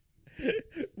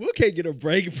 Will can't get a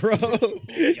break, bro.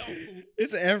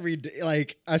 It's every day.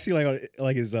 Like I see, like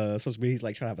on his social media, he's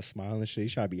like trying to have a smile and shit.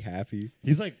 He's trying to be happy.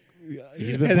 He's like,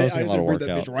 he's been posting a lot of bring that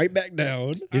workout. bitch right back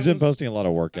down. He's been posting a lot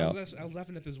of workout. I was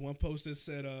laughing at this one post that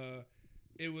said,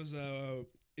 it was a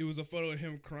photo of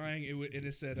him crying. And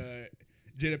it said,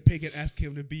 Jada Pinkett asked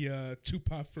him to be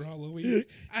Tupac for Halloween.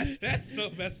 That's so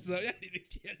messed up. I need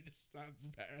to stop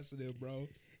harassing him, bro.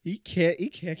 He can't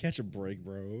catch a break,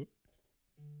 bro.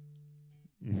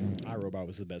 iRobot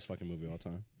was the best fucking movie of all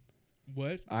time.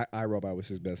 What? iRobot was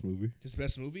his best movie. His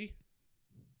best movie?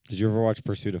 Did you ever watch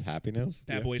Pursuit of Happiness?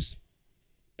 Bad Boys.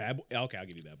 Okay, I'll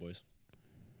give you Bad Boys.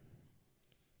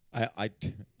 I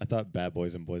thought Bad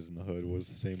Boys and Boys in the Hood was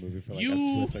the same movie for like a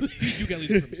You split second. you gotta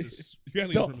leave the premises. You gotta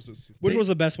leave the premises. Which was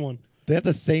the best one? They have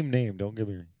the same name. Don't get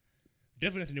me wrong.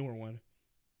 Definitely not the newer one.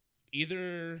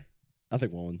 Either I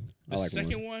think one. the I like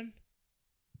second one,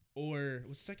 or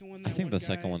was the second one? I That think one the guy,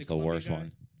 second one's the Colombian worst guy?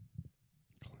 one.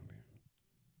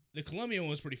 The Colombian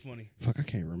one was pretty funny. Fuck, I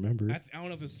can't remember. I don't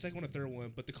know if it's the second one or third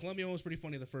one, but the Colombian one was pretty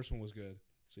funny. The first one was good.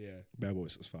 So yeah. Bad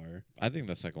Boys is fire. I think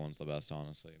the second one's the best,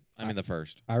 honestly. I mean, the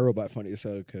first. iRobot funny as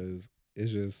hell because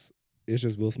it's just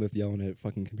Will Smith yelling at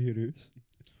fucking computers.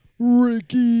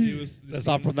 Ricky. It was That's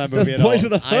not from that That's movie at Boys all.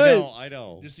 in the Hood. I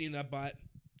know. Just seeing that bot.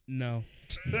 No.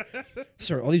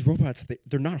 Sir, all these robots,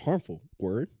 they're not harmful.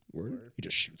 Word. He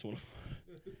just shoots one.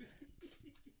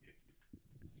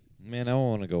 Man, I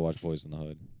want to go watch Boys in the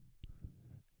Hood.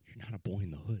 You're not a boy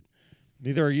in the hood.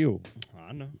 Neither are you.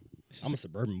 I know. I'm a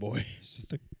suburban boy. It's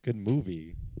just a good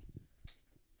movie.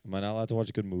 Am I not allowed to watch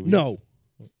a good movie? No.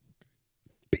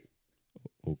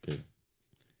 Okay.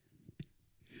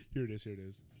 Here it is.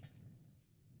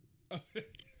 Oh.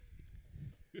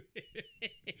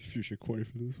 Future corny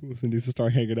for this. Wilson needs to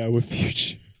start hanging out with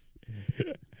Future.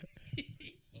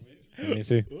 Let me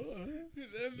see.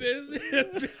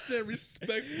 That bitch said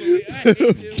respectfully. I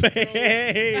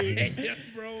hate him,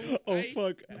 bro. Oh,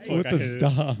 fuck. What the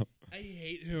stop? I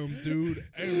hate him, dude.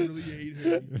 I really hate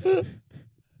him.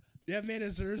 That man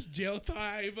deserves jail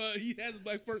time. He has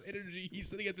my first energy. He's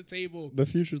sitting at the table. The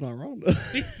Future's not wrong, though.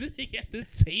 He's sitting at the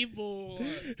table.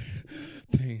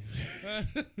 Pain.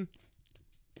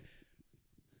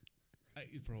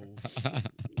 Bro.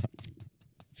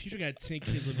 Future got 10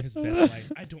 kids living his best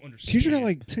life. I don't understand. Future got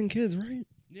like 10 kids, right?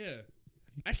 Yeah.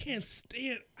 I can't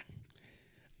stand.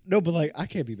 No, but like, I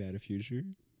can't be mad at Future.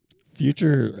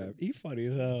 Future. He funny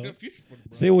as hell. Yeah, Future funny,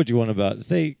 bro. Say what you want about.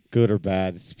 Say good or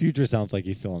bad. Future sounds like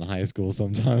he's still in high school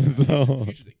sometimes, though.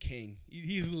 Future the king.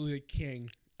 He's literally the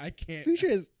king. I can't. Future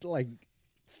is like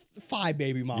 5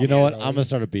 baby moms. You know what? I'm gonna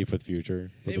start a beef with Future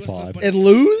for It the was so pod. funny. And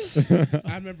lose?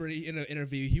 I rember in an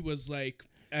interview, he was like,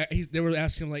 they were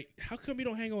asking him, like, how come you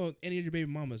don't hang out with any of your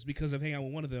baby mamas? Because if I hang out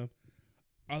with one of them,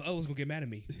 others gonna get mad at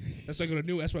me. That's why I go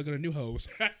to new hoes.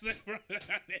 I said, bro,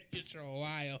 Future a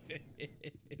while.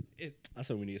 That's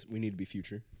what we need to be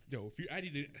Future. Yo, I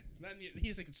need to.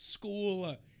 He's like in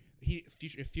school.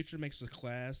 If Future makes a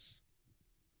class,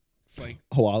 like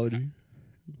Hoality.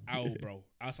 bro,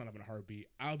 I'll sign up in a heartbeat.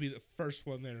 I'll be the first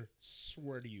one there.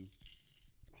 Swear to you.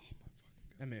 Oh my fucking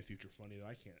god. That man Future funny though.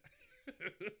 I can't.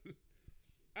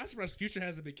 I'm surprised Future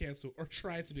hasn't been canceled or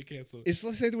tried to be canceled. It's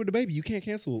let's say with the baby. You can't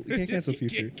cancel. You can't cancel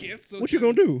Future. Can't cancel What you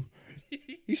gonna do?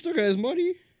 He still got his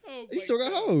money. Oh He my still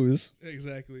got God. hoes.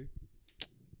 Exactly.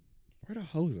 Where the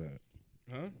hoes at?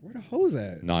 Huh? Where the hoes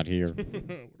at? Not here.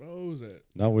 Where was it?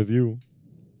 Not with you.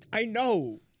 I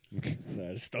know.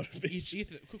 Nah, just thought of it.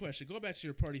 Ethan, quick question. Go back to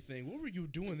your party thing. What were you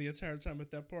doing the entire time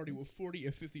at that party with 40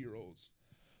 and 50-year-olds?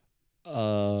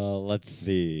 Let's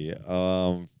see.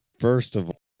 First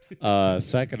of all,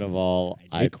 second of all,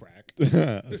 I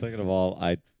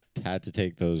had to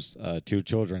take those 2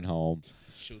 children home.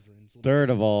 Children's. Third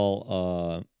of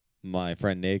all, my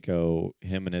friend Nako,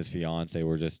 him and his fiance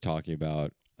were just talking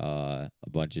about a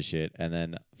bunch of shit. And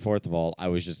then fourth of all, I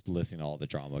was just listening to all the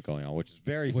drama going on, which is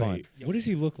very fun. What does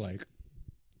he look like?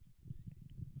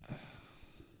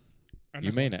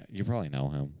 You probably know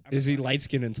him. Is he light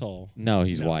skinned and tall? No,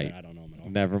 he's white. I don't know him at all.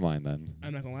 Never mind then.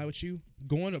 I'm not gonna lie with you.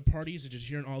 Going to parties and just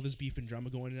hearing all this beef and drama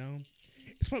going down,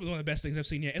 it's probably one of the best things I've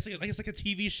seen yet. It's like a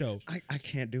TV show. I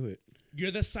can't do it.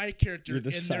 You're the side character in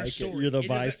their story. You're the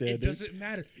bystander. It doesn't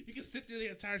matter. You can sit there the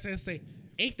entire time and say,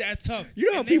 "Ain't that tough?"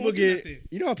 You know how people get.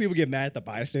 You know how people get mad at the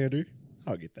bystander. I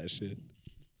don't get that shit.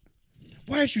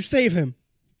 Why didn't you save him?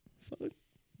 Fuck,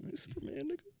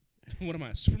 Superman, nigga. What am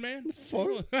I, Superman?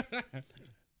 Fuck.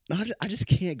 No, I just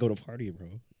can't go to party, bro.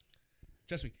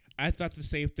 Trust me, I thought the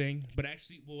same thing, but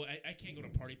actually, I can't go to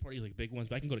parties like big ones,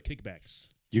 but I can go to kickbacks.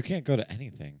 You can't go to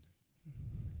anything.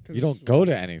 You don't go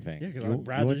to anything. Yeah, because I'd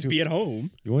rather just be at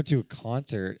home. You went to a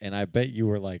concert, and I bet you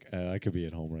were like, I could be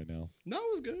at home right now. No, it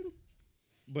was good.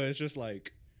 But it's just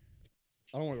like,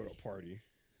 I don't want to go to a party.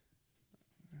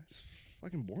 It's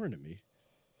fucking boring to me.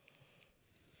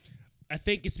 I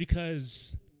think it's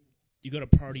because you go to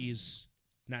parties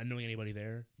not knowing anybody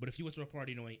there. But if you went to a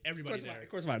party knowing everybody there. Of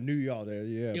course, if I knew y'all there,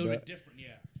 yeah. It would be different,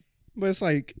 yeah. But it's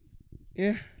like,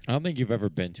 yeah. I don't think you've ever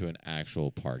been to an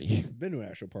actual party. Been to an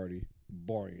actual party.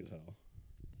 Boring as hell.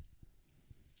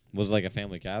 Was it like a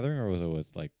family gathering, or was it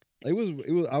with like? It was.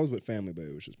 I was with family, but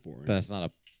it was just boring. That's not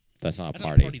a That's party.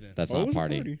 not a party then. That's Oh, not it a was a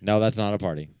party. party. No, that's not a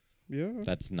party. Yeah.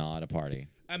 That's not a party.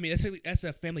 I mean, that's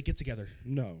a family get together.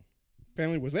 No,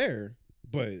 family was there,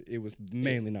 but it was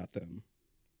mainly not them.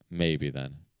 Maybe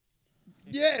then.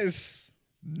 Yes.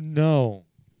 No.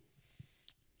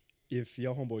 If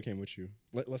your homeboy came with you,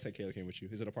 let's say Kayla came with you,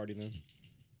 is it a party then?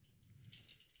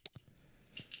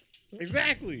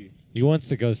 Exactly. He wants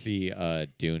to go see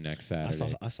Dune next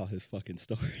Saturday. I saw his fucking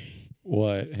story.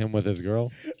 What? Him with his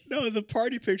girl? No, the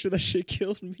party picture. That shit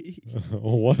killed me.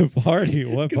 What party?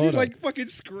 What Because photo? he's like fucking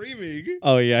screaming.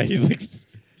 Oh yeah, he's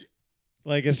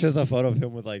like it's just a photo of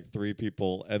him with like 3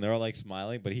 people, and they're all like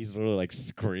smiling, but he's literally like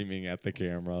screaming at the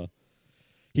camera.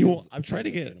 I'm trying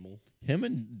to get him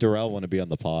and Darrell want to be on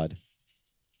the pod.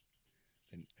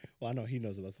 Well, I know he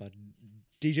knows about the pod.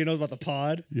 DJ knows about the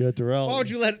pod. Yeah, Darrell. Why would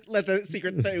you let the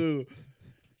secret thing?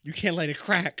 You can't let it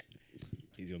crack.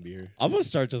 He's gonna be here. I'm gonna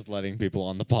start just letting people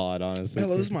on the pod, honestly.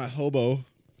 Hello, this is my hobo.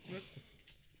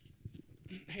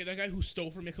 Hey, that guy who stole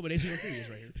from me a couple days ago, he is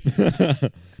right here.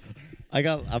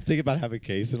 I'm thinking about having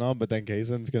Kaysen on, but then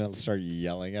Kaysen's gonna start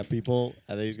yelling at people,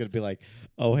 and then he's gonna be like,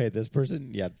 "Oh, hey, this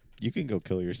person, yeah, you can go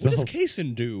kill yourself." What does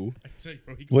Kaysen do?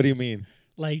 What do you mean?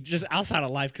 Like just outside of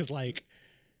life, because like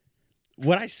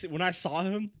when I saw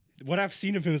him, what I've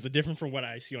seen of him is different from what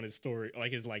I see on his story,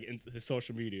 like his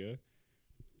social media.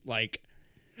 Like,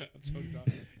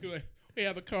 we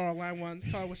have a call on line 1.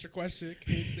 Call, what's your question?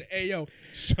 Say, hey yo,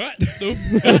 shut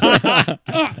the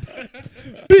up.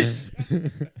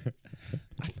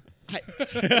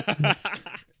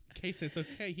 Case it's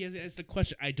okay. He has to answer the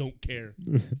question. I don't care.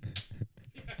 What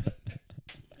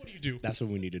do you do? that's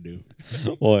what we need to do.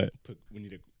 What? We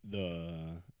need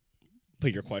to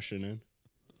put your question in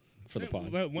for the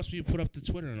pod. Once we put up the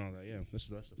Twitter and all that, yeah,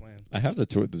 that's the plan. I have the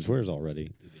Twitter's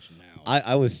already.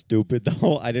 I was stupid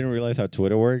though. I didn't realize how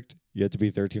Twitter worked. You have to be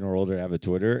 13 or older to have a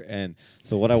Twitter, and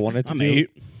so what I wanted to I'm do. 8.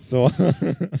 So,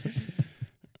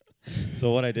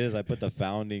 so what I did is I put the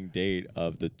founding date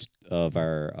of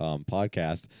our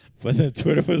podcast, but then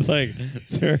Twitter was like,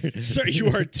 "Sir,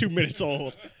 you are 2 minutes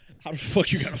old. How the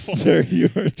fuck you got a phone?" Sir, you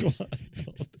are 12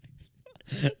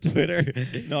 Twitter.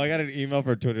 No, I got an email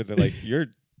from Twitter. They're like, you're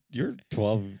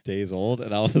 12 days old,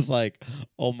 and I was like,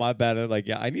 oh my bad. They're like,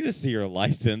 yeah, I need to see your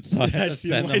license. So I had to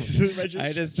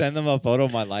send them a photo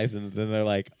of my license. Then they're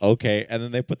like, okay, and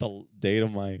then they put the date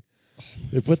of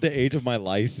they put the age of my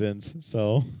license.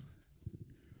 So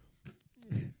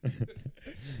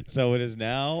so it is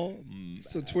now.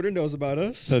 So Twitter knows about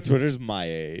us. So Twitter's my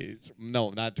age. No,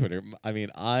 not Twitter. I mean,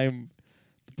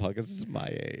 the podcast is my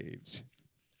age.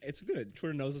 It's good.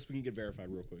 Twitter knows us. We can get verified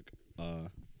real quick.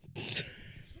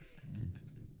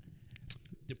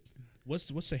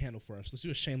 What's the handle for us? Let's do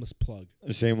a shameless plug.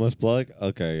 A shameless plug?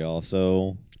 Okay, y'all.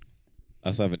 So I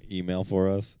also have an email for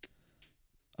us.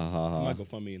 Might go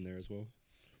fund me in there as well.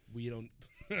 We don't.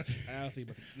 I don't think.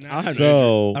 I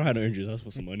don't have no injuries. That's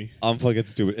with some money. I'm fucking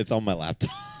stupid. It's on my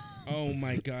laptop. Oh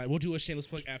my god. We'll do a shameless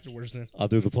plug afterwards then. I'll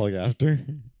do the plug after.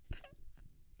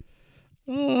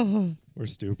 Oh, we're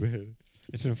stupid.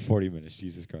 It's been 40 minutes.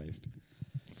 Jesus Christ.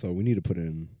 So we need to put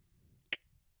in.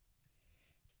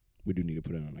 We do need to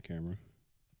put it on a camera.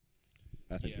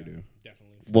 I think we do.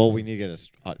 Definitely. Well, we need to get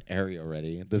an area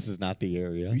ready. This is not the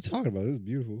area. What are you talking about? This is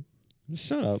beautiful.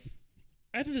 Shut up.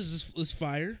 I think this is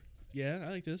fire. Yeah, I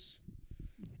like this.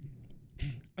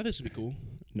 I think this would be cool.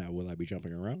 Now, will I be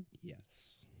jumping around?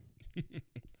 Yes.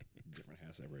 Different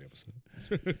hats every episode.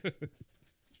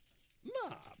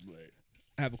 Nah, but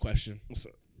I have a question. what's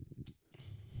up?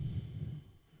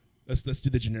 Let's do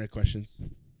the generic questions.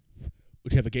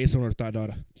 Would you have a gay son or a thought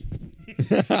daughter?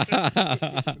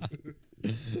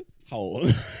 How old?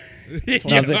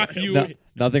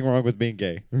 Nothing wrong with being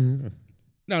gay. No,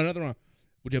 nothing wrong.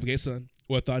 Would you have a gay son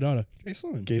or a thought daughter? Gay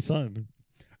son. Gay son.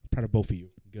 I'm proud of both of you.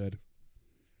 Good.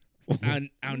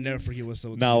 I'll never forget what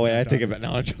someone. No, wait, I take it back.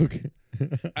 No, I'm joking.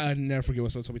 I'll never forget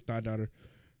what someone told me thought daughter.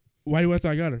 Why do you want a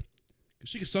thought daughter? Because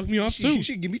she can suck me off too.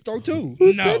 She give me throat too.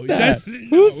 Who No, said that? no.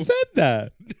 Who said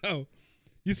that? No.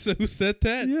 You said who said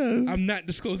that? Yeah. I'm not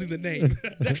disclosing the name.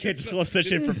 I can't disclose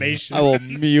such information. I will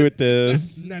mute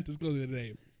this. Not disclosing the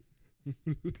name.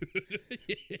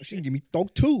 She can give me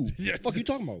throat too. Yeah. Fuck you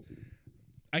talking about?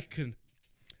 I couldn't.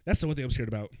 That's the one thing I'm scared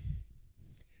about.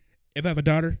 If I have a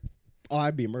daughter, Oh,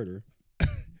 I'd be a murderer.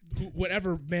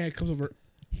 whatever man comes over,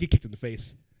 he get kicked in the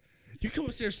face. You come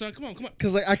upstairs, son. Come on.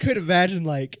 Because like I could imagine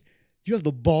like you have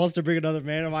the balls to bring another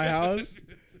man in my house.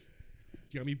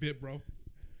 You got me bit, bro.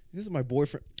 This is my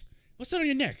boyfriend. What's that on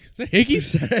your neck? Is that Hickey?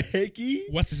 Is that a hickey?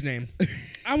 What's his name?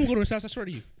 I won't go to his house. I swear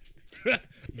to you.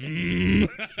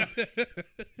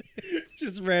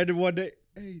 Just random one day.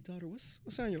 Hey, daughter, what's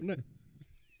on your neck?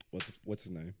 What's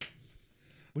his name?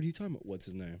 What are you talking about? What's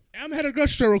his name? I'm headed to the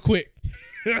grocery store real quick.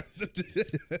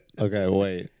 Okay,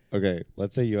 wait. Okay,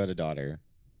 let's say you had a daughter.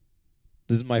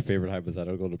 This is my favorite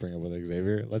hypothetical to bring up with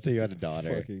Xavier. Let's say you had a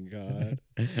daughter. Fucking God.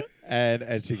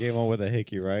 and she came home with a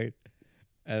hickey, right?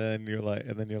 And then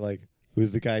you're like,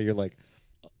 who's the guy? You're like,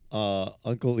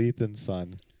 Uncle Ethan's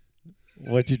son.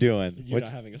 What you doing? You're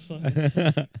not having a son.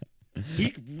 He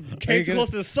Are came you too gonna- close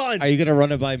to the sun. Are you gonna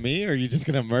run it by me, or are you just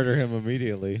gonna murder him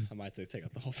immediately? I might take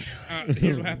out the whole family.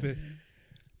 Here's what happened.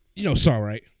 You know Saw,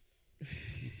 right?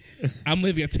 I'm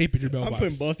leaving a tape in your mailbox. I'm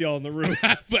putting both y'all in the room.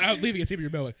 I'm leaving a tape in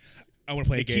your mailbox. I want to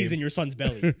play The a game. key's in your son's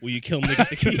belly. Will you kill him to get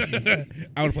the key?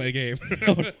 I want to play a game.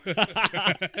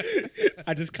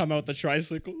 I just come out with the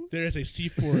tricycle. There is a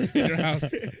C4 in your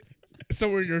house,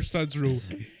 somewhere in your son's room.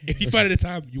 If you find it in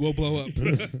time, you will blow up.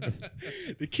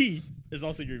 The key is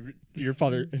also your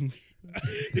father.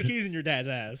 The key's in your dad's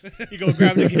ass. You go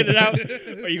grab it and get it out,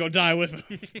 or you go die with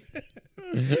him.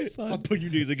 I'll put you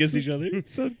niggas against each other.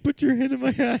 Son, put your hand in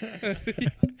my hat.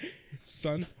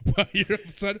 Son, why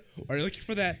are you looking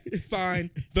for that? Find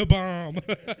the bomb.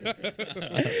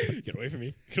 Get away from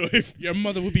me. Get away from me. Your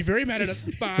mother would be very mad at us.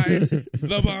 Find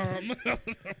the bomb.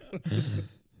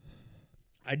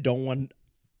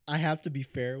 I have to be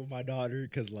fair with my daughter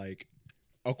because, like,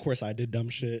 of course I did dumb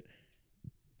shit.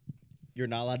 You're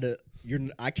not allowed to.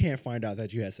 I can't find out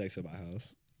that you had sex in my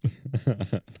house.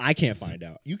 I can't find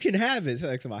out. You can have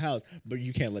sex in my house, but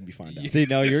you can't let me find out. See,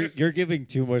 no, you're giving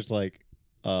too much. Like,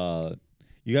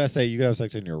 you gotta say you gotta have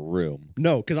sex in your room.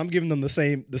 No, because I'm giving them the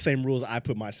same rules I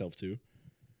put myself to.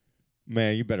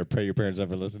 Man, you better pray your parents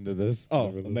ever listen to this. Oh,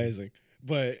 Never listen. amazing.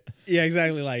 But yeah,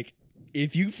 exactly. Like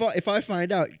if I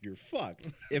find out, you're fucked.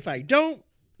 If I don't,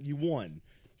 you won.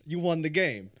 You won the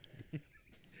game.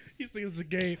 He's thinking it's a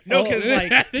game. No, because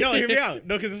no, hear me out.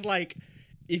 No, because it's like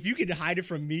if you can hide it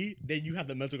from me, then you have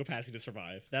the mental capacity to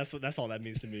survive. That's all that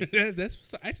means to me.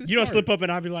 That's You don't slip up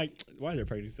and I'll be like, why are there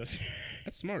pregnancy tests?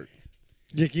 That's smart.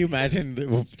 Yeah, can you imagine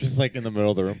just like in the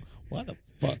middle of the room? What the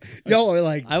fuck? Y'all are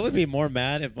like, I would be more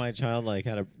mad if my child like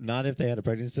had not if they had a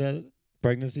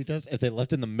pregnancy test, if they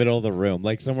left in the middle of the room,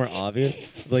 like somewhere obvious.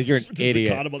 Like you're an just a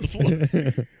idiot. condom on the floor.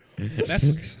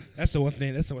 That's the one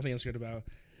thing. That's the one thing I'm scared about.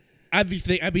 I'd be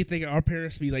thinking our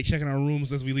parents be like checking our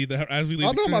rooms as we leave the I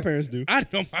know my parents do. I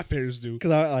know my parents do.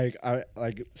 Because I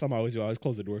something I always do. I always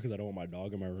close the door because I don't want my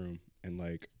dog in my room. And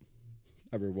like,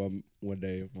 I remember one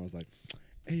day I was like,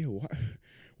 "Hey, yo,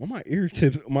 why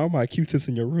my my Q-tips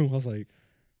in your room?" I was like,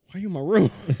 "Why you in my room?"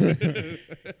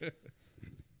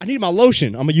 I need my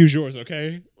lotion. I'm gonna use yours,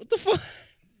 okay? What the fuck?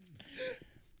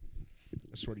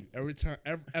 I swear to you,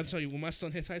 I'm telling you, when my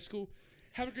son hits high school,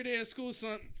 have a good day at school,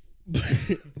 son. But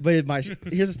here's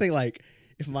the thing, like,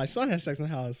 if my son has sex in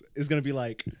the house, it's gonna be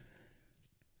like,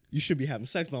 you should be having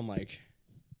sex, but I'm like,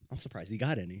 I'm surprised he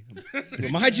got any.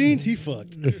 With my jeans, he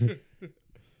fucked.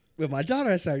 With my daughter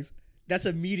has sex, that's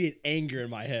immediate anger in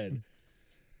my head.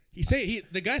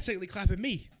 The guy technically clapping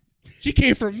me. She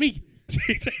came from me.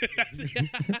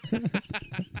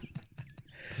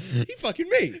 He fucking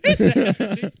me.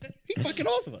 He fucking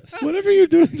off of us. Whatever you're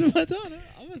doing to my daughter,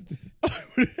 I'm gonna do.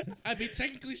 I mean,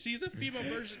 technically, she's a female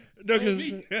version. No, of 'cause-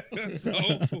 me.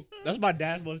 So, That's my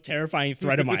dad's most terrifying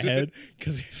threat in my head.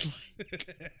 Because he's like,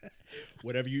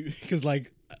 whatever you, because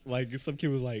like some kid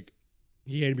was like,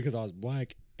 he hated me because I was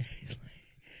black.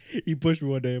 He pushed me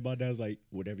one day, and my dad's like,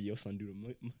 "Whatever your son do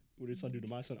to what his son do to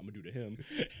my son, I'm gonna do to him."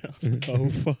 And I was like, "Oh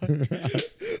fuck,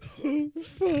 oh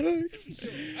fuck."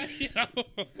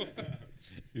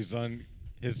 His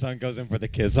son goes in for the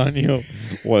kiss on you.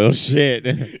 Well, shit.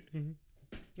 Time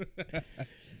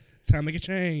to make a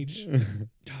change.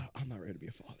 God, I'm not ready to be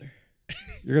a father.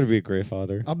 You're gonna be a great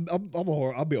father. I'll be a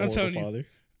horrible father.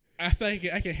 I feel like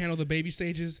I can handle the baby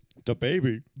stages, The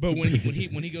baby. but when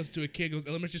he goes to a kid goes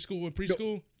elementary school and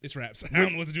preschool, it's raps. I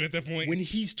don't know what to do at that point. When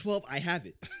he's 12, I have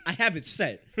it. I have it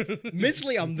set.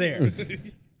 Mentally, I'm there.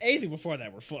 Anything before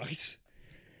that, we're fucked.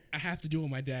 I have to do what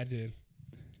my dad did,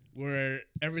 where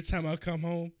every time I come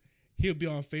home, he'll be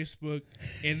on Facebook,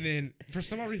 and then for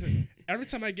some reason, every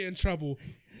time I get in trouble,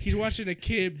 he's watching a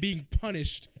kid being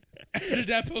punished. After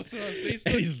that posted on his Facebook,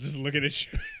 And he's just looking at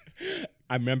you.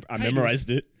 I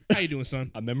memorized it. How you doing,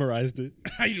 son? I memorized it.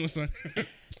 How you doing, son?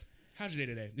 How's your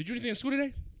day today? Did you do anything in school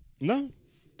today? No.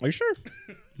 Are you sure?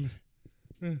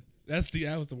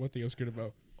 That was the one thing I was scared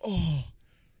about. Oh.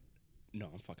 No,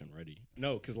 I'm fucking ready.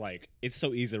 No, because, like, it's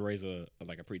so easy to raise a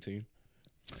preteen.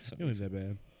 So, It wasn't that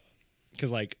bad. because,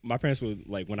 like, my parents would,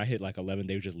 like, when I hit, like, 11,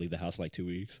 they would just leave the house, like, 2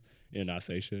 weeks and not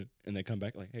say shit. And then come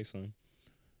back, like, "Hey, son,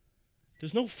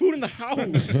 there's no food in the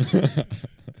house.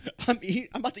 I'm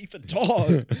about to eat the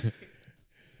dog."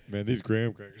 Man, these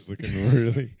graham crackers looking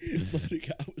really. Like,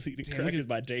 I was eating crackers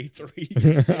by day 3.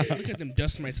 Look at them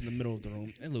dust mites in the middle of the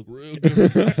room. They look real good.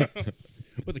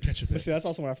 With the ketchup. But see, that's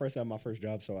also when I first had my first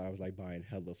job, so I was, like, buying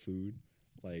hella food,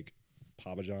 like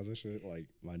Papa John's and shit. Like,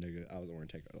 my nigga, I was ordering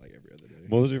takeout, like, every other day.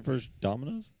 What was your first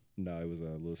Domino's? No, it was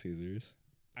Little Caesars.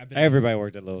 Everybody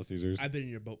worked at Little Caesars. I've been in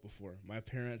your boat before. My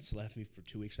parents left me for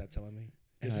 2 weeks without telling me.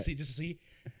 Just to see.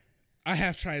 I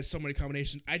have tried so many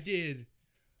combinations. I did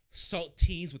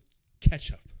saltines with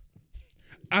ketchup.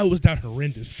 I was down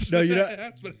horrendous. No, you know,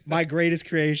 my greatest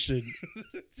creation,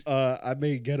 I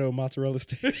made ghetto mozzarella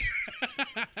sticks.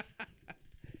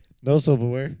 No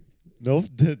silverware. No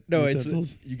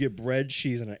utensils. You get bread,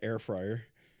 cheese, and an air fryer.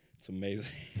 It's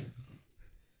amazing.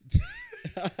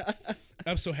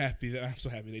 I'm so happy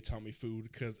they taught me food,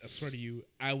 because I swear to you,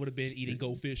 I would have been eating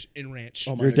goldfish and ranch.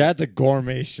 Oh, Your dad's a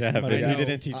gourmet chef, and he know.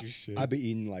 didn't teach you shit. I'd be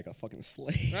eating like a fucking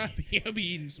slave. I'll be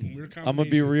eating some weird combinations. I'm gonna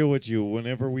be real with you.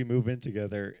 Whenever we move in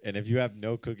together, and if you have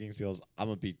no cooking skills, I'm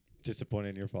gonna be disappointed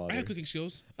in your father. I have cooking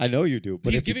skills. I know you do,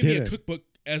 but He's if you giving me a didn't, cookbook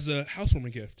as a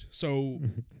housewarming gift, so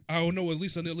I will know at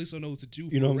least I'll know what to do.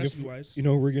 You know, recipe wise. You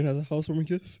know what we're gonna have a housewarming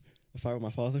gift? A fight with my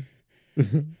father.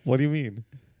 what do you mean?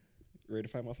 Ready to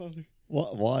fight my father?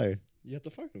 Why? You have to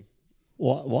fight him.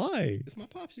 Why? It's my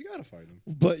pops. You gotta fight him.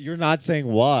 But you're not saying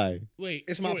why. Wait,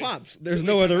 It's my wait. pops. There's So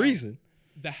no wait, other time out. reason.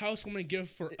 The housewarming gift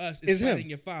for us Is is him. fighting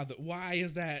your father. Why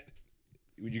is that?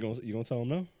 You gonna tell him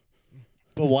no?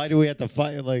 But why do we have to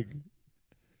fight? Like,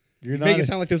 you're not. Make it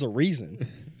sound like there's a reason.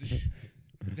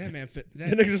 That man fit.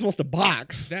 That nigga just wants to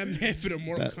box. That man fit a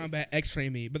Mortal Kombat X-ray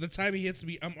me. By the time he hits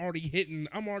me, I'm already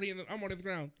on the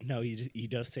ground. No, he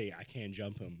does say I can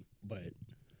jump him, but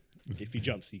if he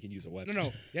jumps, he can use a weapon.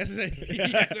 No. Yes, I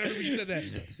remember you said that.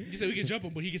 You said we can jump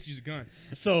him, but he gets to use a gun.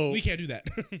 So We can't do that.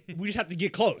 we just have to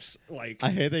get close. Like, I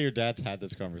hate that your dad's had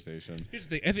this conversation. Here's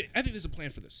the thing. I think there's a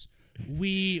plan for this.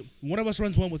 One of us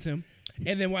runs one with him,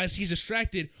 and then while he's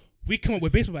distracted, we come up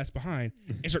with baseball bats behind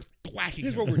and start thwacking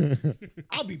here's him. what we're.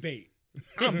 I'll be bait.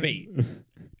 I'm bait.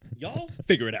 Y'all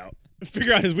figure it out.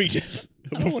 Figure out his weakness.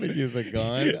 I don't want to use a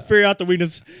gun. Figure out the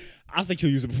weakness. I think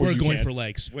he'll use it before We're you going can. for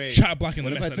legs. Wait, Shot blocking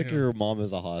What the if I mess out took of him. your mom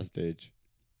as a hostage?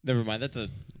 Never mind.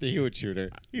 He would shoot her.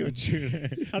 He would shoot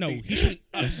her. No, he's shooting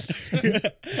us.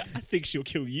 I think she'll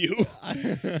kill you.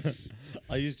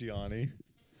 I'll use Gianni.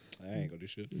 I ain't gonna do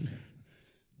shit.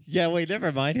 Yeah, wait,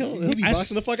 never mind. He'll Be be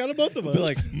boxing the fuck out of both of us.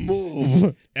 like,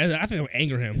 move. And I think I'll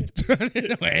anger him.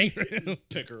 I'll anger him.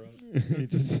 pick her up. He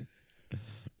just.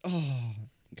 Oh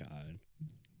God.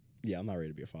 Yeah, I'm not ready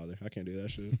to be a father. I can't do that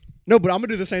shit. No, but I'm gonna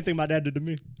do the same thing my dad did to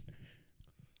me.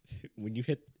 When you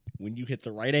hit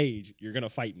the right age, you're gonna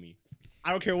fight me.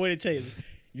 I don't care what it takes.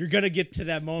 You're gonna get to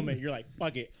that moment. You're like,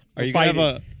 fuck it. Are you gonna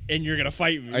have and you're gonna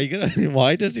fight me. Are you gonna?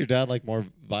 Why does your dad like more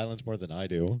violence more than I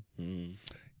do?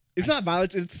 It's not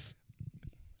violence. It's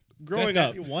growing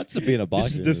up. He wants to be in a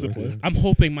boxing. This is discipline. I'm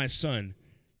hoping my son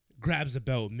grabs a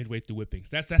belt midway through whippings.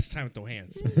 That's the time to throw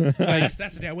hands. Like,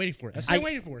 that's the day I'm waiting for. That's what I'm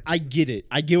waiting for. I get it.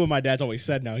 I get what my dad's always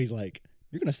said now. He's like,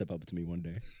 you're gonna step up to me one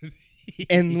day.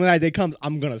 And when that day comes,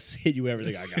 I'm gonna hit you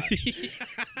everything I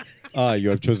got. You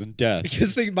have chosen death.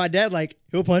 Because my dad, like,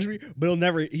 he'll punch me, but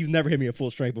he's never hit me at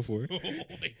full strength before. Oh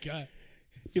my God.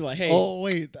 He's like, hey, Oh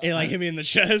wait, and like hit me in the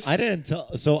chest. I didn't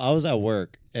tell. So I was at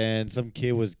work, and some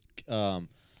kid was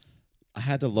I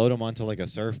had to load him onto like a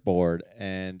surfboard,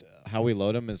 and how we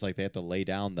load him is like they have to lay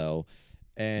down though.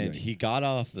 And he got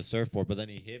off the surfboard, but then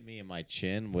he hit me in my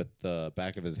chin with the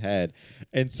back of his head.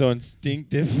 And so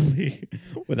instinctively,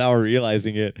 without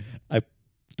realizing it,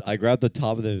 I grabbed the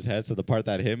top of his head, so the part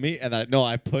that hit me, and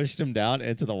I pushed him down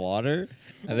into the water,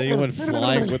 and then he went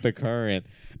flying with the current.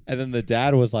 And then the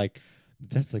dad was like,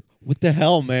 "That's like, what the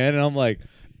hell, man?" And I'm like,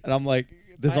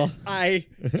 this all. I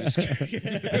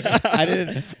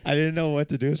didn't know what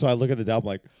to do, so I look at the dad. I'm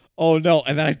like, "Oh no!"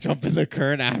 And then I jump in the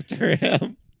current after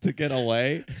him to get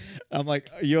away. I'm like,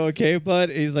 "Are you okay, bud?"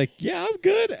 And he's like, "Yeah, I'm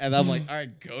good." And I'm like, "All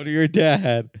right, go to your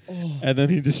dad." And then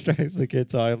he distracts the kid,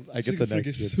 so I get the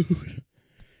next kid.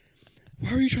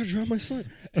 Why are you trying to drown my son?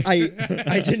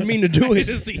 I didn't mean to do it.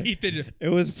 It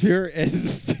was pure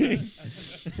instinct.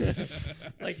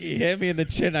 Like he hit me in the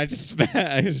chin. I just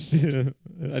smashed.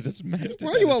 I just smashed.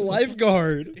 Why are you a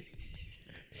lifeguard?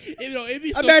 It'd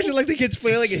be so Imagine like the kid's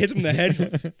flailing and hits him in the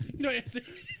head.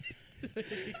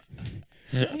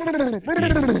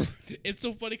 It's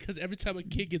so funny because every time a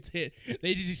kid gets hit,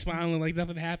 they just be smiling like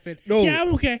nothing happened. No. Yeah,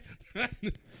 I'm okay.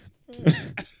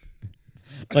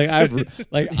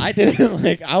 I didn't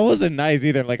like. I wasn't nice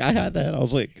either. Like I had that. I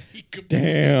was like,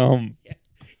 damn. Yeah.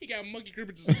 He got monkey grip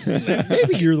and just slapped.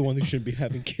 Maybe you're the one who shouldn't be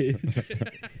having kids.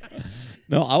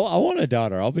 No, I want a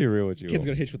daughter. I'll be real with you. Kid's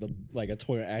gonna hit you with a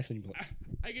toy or accident. Like,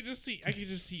 I can just see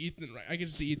Ethan. Right, I can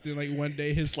just see Ethan like one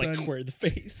day his like son square in the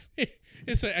face.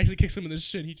 his son actually kicks him in the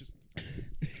shin. He just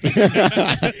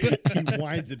He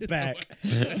winds it back.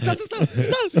 Stop!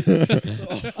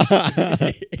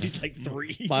 He's like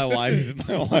 3. My wife's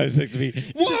next to me.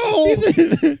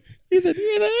 Whoa!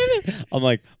 Ethan. I'm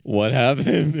like, what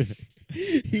happened?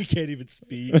 He can't even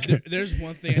speak. there's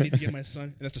one thing I need to get my son,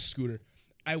 and that's a scooter.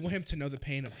 I want him to know the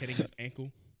pain of hitting his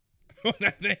ankle. On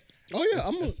that thing. Oh yeah,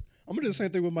 I'm gonna do the same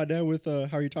thing with my dad with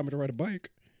how you taught me to ride a bike.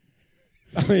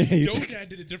 Oh, yeah, Your dad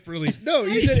did it differently. No,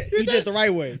 you did it. He did it the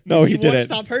right way. No, if he you want to didn't.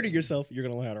 stop hurting yourself, you're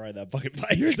gonna learn how to ride that fucking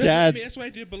bike. Your That's, dad. that's what I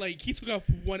did, but like he took off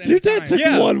one at Your a time. dad took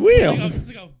Yeah. one wheel. He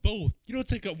took off both. You don't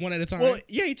take up one at a time. Well,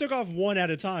 yeah, he took off one at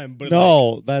a time, but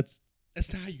No, that's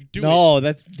that's not how you do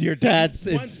that's your dad's.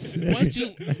 Once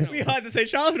you we had the same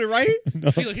childhood, right?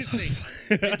 see, look, here's the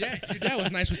thing. Your dad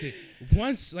was nice with it.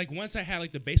 Once I had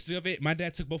like the basics of it, my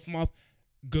dad took both of them off.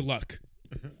 Good luck.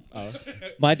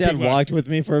 My dad Good luck. walked with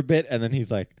me for a bit, and then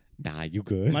he's like, "Nah, you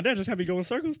good." My dad just had me go in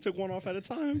circles, took one off at a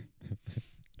time.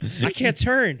 I can't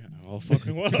turn. Oh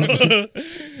fucking well.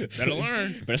 Better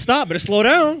learn. Better stop. Better slow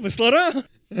down.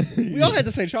 We all had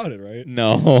the same childhood, right?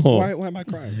 No. Why am I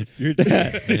crying? Your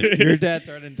dad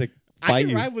threatened to I fight can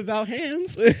you. ride without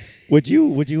hands. Would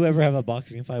you ever have a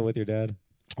boxing fight with your dad?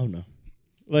 Oh no.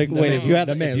 Like, No, wait, if you had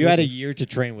that man's if you had a ruthless. year to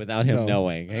train without him No.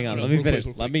 knowing, hang on, No, let me real quick, finish.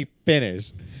 real Let me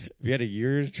finish. If you had a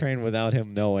year to train without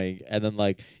him knowing, and then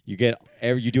like you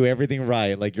do everything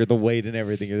right, like you're the weight and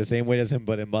everything, you're the same weight as him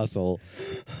but in muscle,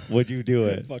 would you do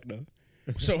it? Fuck no.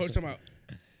 So we're talking about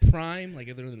prime, like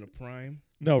if they're in the prime.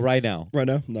 No, right now. Right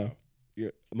now, no.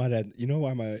 My dad. You know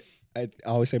why I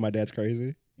always say my dad's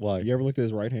crazy. Why? You ever looked at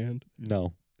his right hand?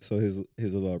 No. So his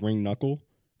ring knuckle,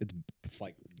 it's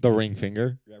like The ring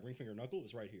finger. yeah, ring finger knuckle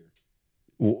is right here.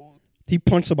 What? He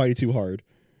punched somebody too hard.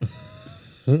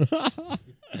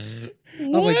 I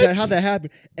was like, Dad, how'd that happen?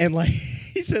 And like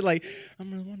he said, like, I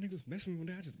remember one nigga was messing with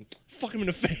me, I just fuck him in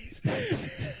the face.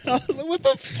 I was like, what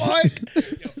the fuck?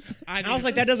 Yo, I was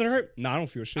like, that doesn't hurt. No, I don't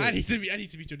feel shit. I need to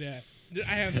meet your dad.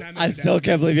 I have not met I your still dad.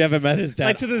 can't believe you haven't met his dad.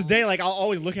 Like to this day, like I'll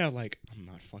always look at him like, I'm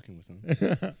not fucking with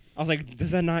him. I was like,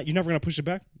 does that not? You never gonna push it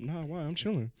back? Nah, why? I'm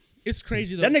chilling. It's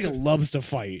crazy though. That nigga loves to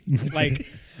fight. Like,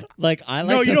 Like I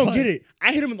like. no, to you don't fight. get it.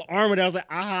 I hit him in the arm and I was like,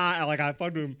 ah, and, like I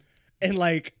fucked him, and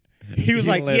like he was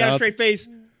He like, lit he had a up. straight face,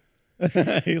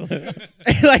 He li-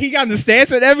 and, like he got in the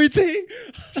stance and everything.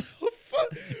 I was like, what the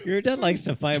fuck? Your dad likes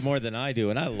to fight more than I do,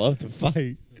 and I love to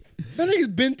fight. That nigga's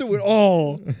been through it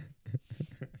all.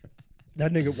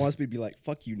 That nigga wants me to be like,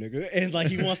 fuck you, nigga. And like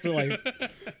he wants to like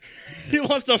he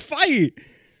wants to fight.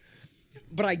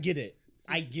 But I get it.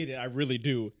 I really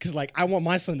do. Cause like I want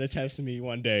my son to test me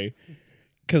one day.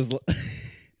 Cause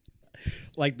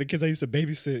like the kids I used to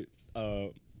babysit,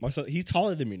 my son, he's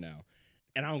taller than me now.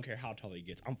 And I don't care how tall he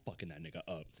gets. I'm fucking that nigga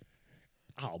up.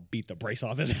 I'll beat the brace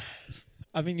off his ass.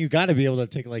 I mean, you got to be able to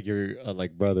take like your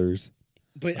like brothers.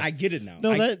 But I get it now.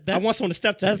 No, I that's want someone to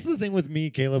step to That's me. the thing with me,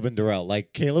 Caleb, and Darrell.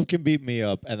 Like Caleb can beat me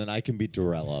up, and then I can beat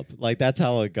Darrell up. Like that's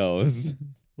how it goes.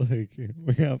 Like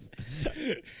we have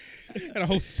Got a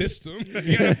whole system.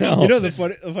 You know the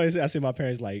funny thing I see my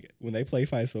parents like when they play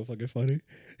fight so fucking funny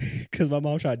because my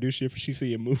mom tried to do shit she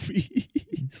see in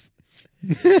movies.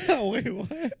 Wait,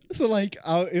 what? So like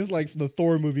it was like the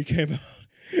Thor movie came out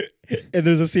And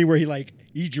there's a scene where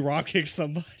he drop kicks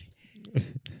somebody.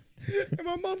 And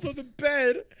my mom's on the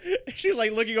bed. And she's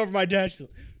like looking over my dad.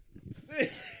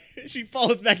 She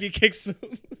falls back and kicks him.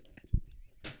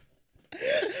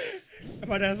 And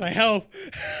my dad's like, help.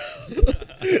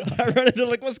 I run into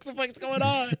like, what's the fuck's going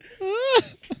on?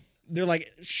 They're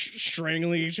like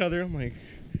strangling each other. I'm like,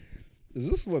 is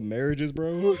this what marriage is,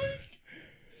 bro?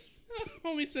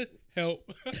 Homie said, help.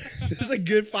 It's a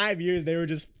good 5 years. They were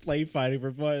just play fighting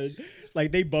for fun.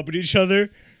 Like they bumping each other.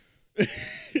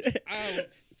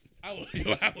 I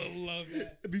would love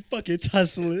that. It'd be fucking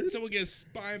tussling. Someone gets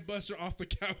spine buster off the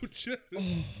couch.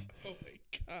 Oh my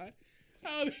god.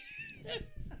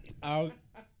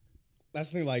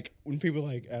 That's the thing. Like when people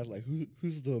like ask, like,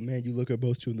 who's the man you look at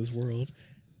most to in this world?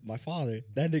 My father.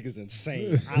 That nigga's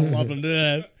insane. I love him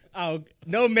to death.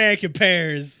 No man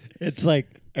compares. It's like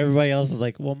everybody else is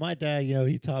like, well, my dad,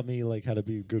 he taught me like how to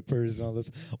be a good person and all this.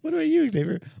 What about you,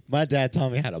 Xavier? My dad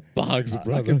taught me how to box,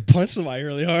 brother. I can punch somebody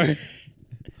really hard.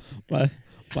 My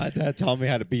dad taught me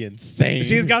how to be insane.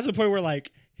 See, it's got to the point where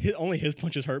like only his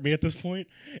punches hurt me at this point,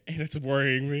 and it's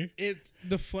worrying me.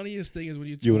 The funniest thing is when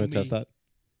you want to test that?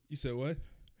 You said what?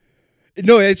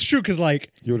 No, it's true because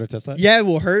like you want to test that? Yeah, it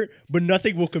will hurt, but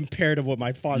nothing will compare to what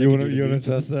my father. You want to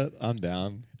test that? I'm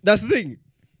down. That's the thing.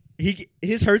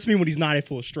 His hurts me when he's not at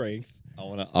full strength. I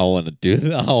want to do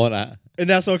that. And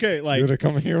that's okay. Like you want to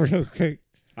come here real quick?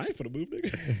 I ain't finna move,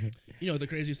 nigga. The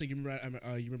craziest thing you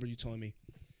remember you telling me.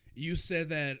 You said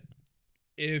that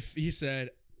if he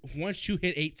said once you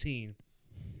hit 18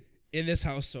 in this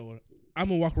household, I'm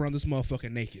gonna walk around this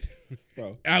motherfucker naked.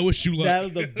 Bro, I wish you luck. That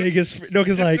was the biggest. No,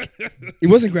 because like it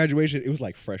wasn't graduation. It was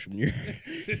like freshman year.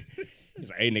 He's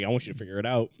like, hey nigga, I want you to figure it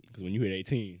out because when you hit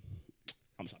 18, I'm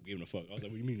gonna stop giving a fuck. I was like,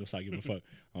 what do you mean you gonna stop giving a fuck?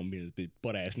 I'm gonna be this bitch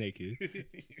butt ass naked.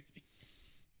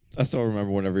 I still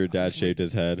remember whenever your dad shaved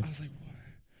his head. I was like, what?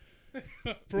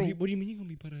 Bro, what do you mean you gonna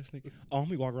be butt ass naked? Oh, I'm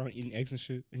gonna be walking around eating eggs and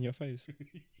shit in your face.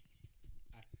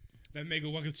 That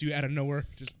nigga walk up to you out of nowhere.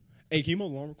 Just, hey, can you mow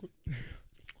the lawn real quick?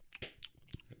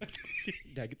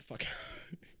 Dad, get the fuck out.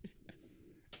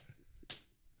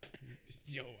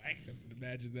 Yo, I can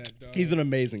imagine that, dog. He's an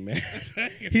amazing man.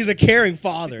 He's a caring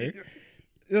father.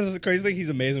 This is the crazy thing. He's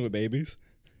amazing with babies.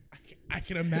 I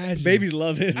can imagine. Babies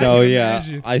love him. No, yeah,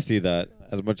 I see that.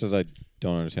 As much as I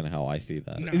don't understand how I see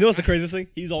that. No, you know what's the craziest thing?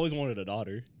 He's always wanted a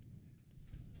daughter.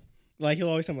 Like, he'll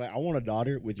always tell me, like, I want a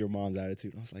daughter with your mom's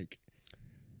attitude. And I was like,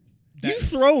 you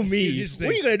throw me. What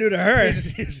are you going to do to her?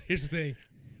 Here's the thing.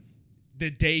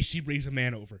 The day she brings a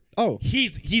man over. Oh.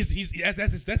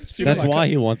 That's why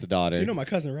he wants a daughter. So you know my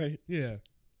cousin, right? Yeah.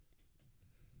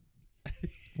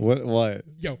 What?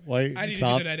 Yo, wait, I need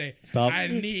stop, to be there that day. Stop. I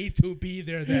need to be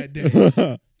there that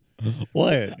day.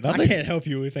 What? Nothing. I can't help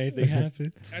you if anything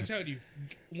happens. I'm telling you,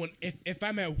 if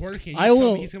I'm at work and I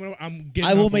will. he's coming over, I'm getting.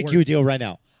 I will off make work. you a deal right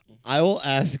now. I will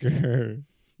ask her.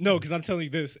 No, because I'm telling you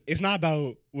this. It's not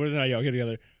about whether or not y'all get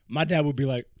together. My dad would be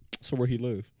like, so where he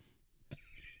live?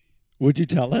 Would you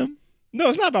tell him? No,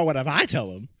 it's not about whatever I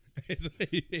tell him. It's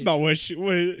about what she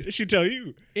tell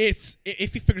you. It's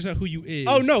if he figures out who you is.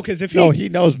 Oh no, because if he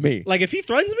knows me. Like if he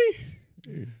threatens me.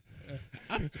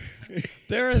 I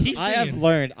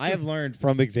have learned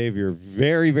from Xavier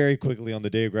very, very quickly on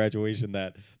the day of graduation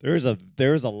that there is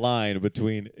a line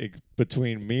between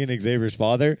me and Xavier's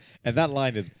father, and that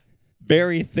line is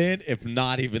very thin, if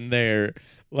not even there.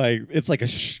 Like it's like a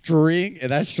string,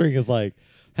 and that string is like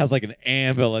has like an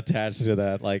anvil attached to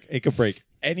that. Like it could break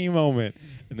any moment.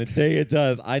 And the day it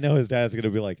does, I know his dad's gonna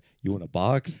be like, "You want a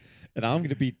box?" And I'm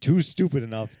gonna be too stupid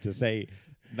enough to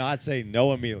not say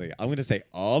no immediately. I'm gonna say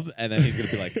and then he's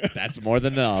gonna be like, "That's more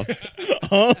than enough."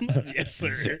 Yes,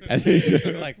 sir. And he's gonna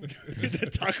be like the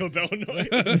Taco Bell noise.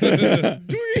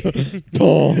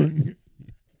 Dong.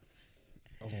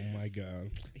 Oh my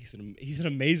god. He's an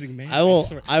amazing man. I will.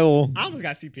 I almost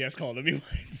got CPS calling to me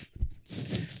once.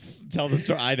 Tell the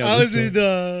story. I know. I was in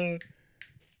the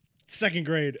second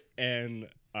grade and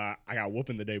I got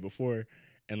whooping the day before,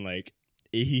 and like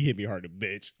he hit me hard to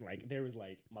bitch. Like there was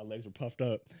like my legs were puffed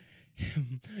up.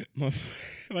 my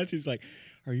teacher's like,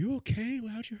 "Are you okay?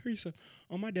 How'd you hurt yourself?"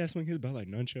 Oh, my dad swung his belt like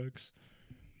nunchucks.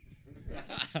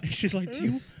 And she's like,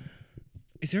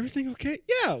 is everything okay?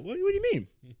 Yeah. What do you mean?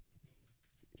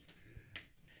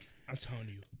 I'm telling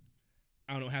you,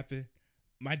 I don't know what happened.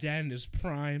 My dad in his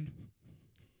prime,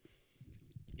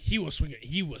 he was swinging.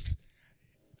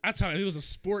 I tell you, it was a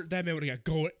sport that man would have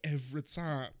got going every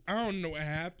time. I don't know what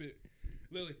happened.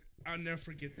 Literally, I'll never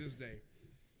forget this day.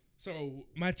 So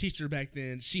my teacher back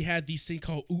then, she had these thing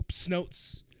called oops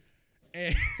notes.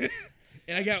 And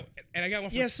And I got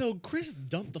one. Yeah, so Chris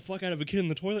dumped the fuck out of a kid in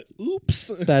the toilet. Oops.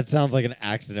 That sounds like an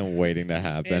accident waiting to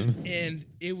happen. And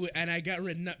I got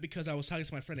written up because I was talking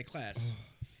to my friend in class.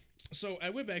 So I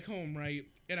went back home, right?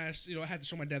 And I had to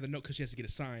show my dad the note because she has to get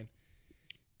a sign.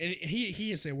 And he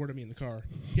didn't say a word to me in the car.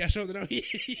 Yeah, I showed the note. He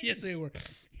didn't say a word.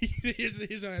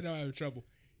 Here's how I know I'm in trouble.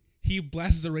 He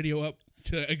blasts the radio up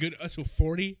to a good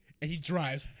 40, and he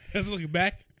drives. Doesn't look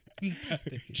back.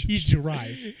 Nothing. He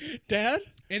drives. Dad?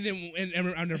 And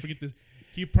then, I'll never forget this.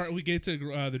 We get to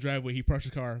the driveway. He parks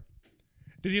his car.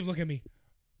 Doesn't even look at me.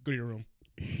 Go to your room.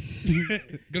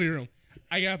 Go to your room.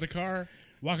 I get out the car,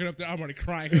 walking up there. I'm already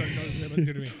crying.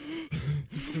 To me.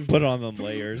 Put on them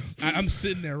layers. I'm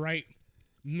sitting there, right?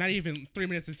 Not even 3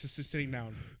 minutes into sitting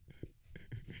down.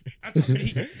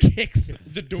 He kicks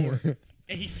the door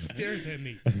and he stares at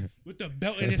me with the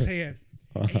belt in his hand.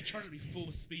 And he charged me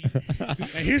full speed. And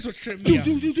here's what tripped me out.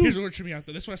 Here's what tripped me out.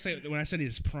 Though. That's what I say when I said it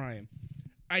is prime.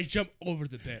 I jump over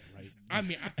the bed, right? I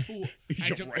mean, I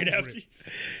jump right after it.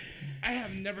 I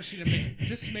have never seen a man.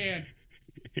 This man,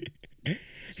 when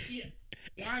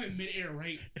I'm in midair,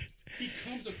 right? He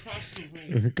comes across the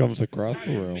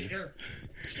room. Midair,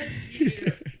 kicks me in the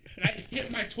air, and I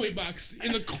hit my toy box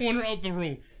in the corner of the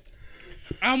room.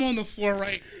 I'm on the floor,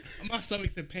 right? My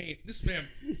stomach's in pain. This man,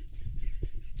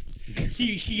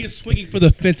 he is swinging for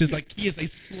the fences like he is a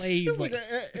slave. It's like an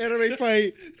anime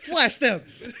fight. Flash step.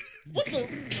 What the?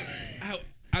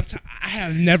 I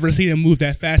have never seen him move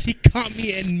that fast. He caught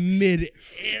me in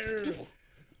mid-air.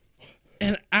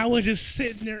 And I was just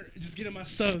sitting there, just getting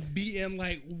myself beaten.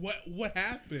 Like, what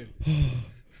happened?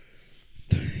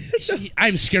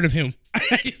 I'm scared of him.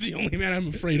 He's the only man I'm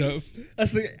afraid of.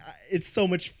 That's the. It's so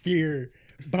much fear,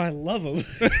 but I love him.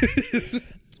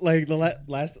 Like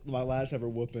my last ever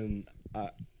whooping,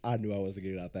 I knew I wasn't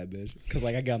getting out that bitch because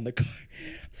like I got in the car.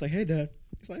 It's like, hey, Dad.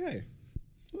 He's like, hey,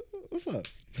 what's up?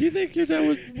 Do you think your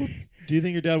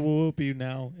dad will whoop you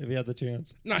now if he had the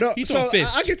chance? No, he's so on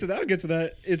fist. I'll get to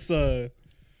that. It's so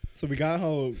we got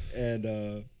home and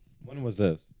When was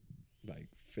this? like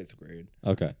 5th grade.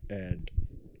 Okay. And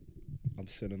I'm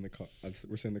sitting in the car.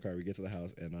 We're sitting in the car. We get to the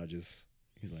house, and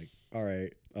he's like, all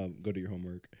right, go do your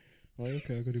homework. I'm like,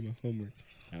 okay, I'll go do my homework.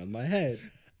 Now in my head,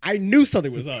 I knew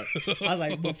something was up. I was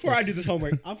like, before I do this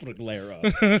homework, I'm going to layer up.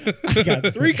 I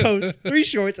got 3 coats, 3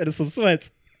 shorts, and some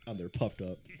sweats. I'm there puffed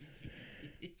up.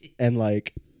 And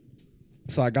like,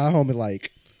 so I got home at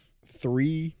like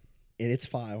 3, and it's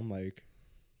 5. I'm like,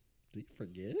 did you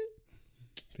forget?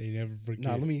 They never forget.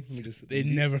 Nah, let me just. They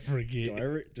never forget.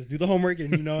 Just do the homework,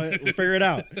 and you know it. We'll figure it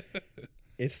out.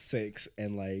 It's 6,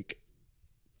 and like,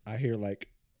 I hear like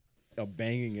a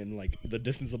banging in like the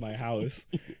distance of my house.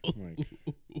 I'm like,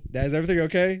 Dad, is everything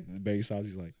okay? The bang stops.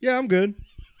 He's like, yeah, I'm good.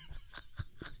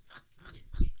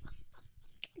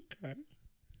 Okay.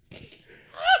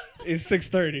 It's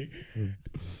 6:30.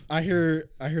 I hear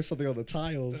something on the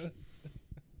tiles.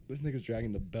 This nigga's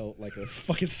dragging the belt like a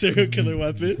fucking serial killer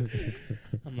weapon.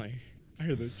 I'm like, I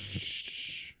hear the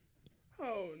shh.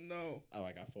 Oh no!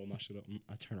 I fold my shit up.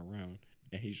 I turn around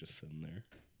and he's just sitting there.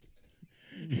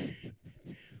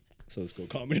 So let's go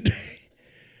call me today.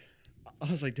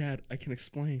 I was like, Dad, I can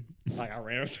explain. Like I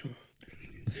ran up to him.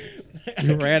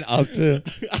 You ran up to?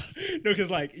 No, because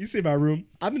like you see my room.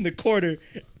 I'm in the corner,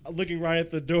 looking right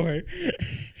at the door.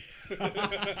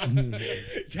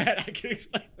 Dad, I can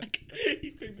explain.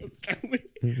 He picked me up.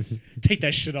 Take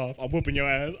that shit off. I'm whooping your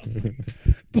ass.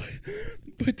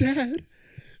 But Dad.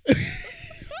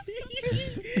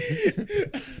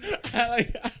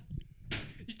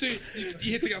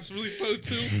 You hit the cops really slow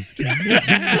too.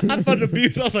 I thought the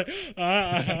beats. I was like,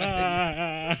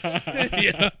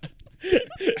 Yeah.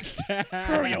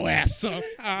 Hurry your ass up.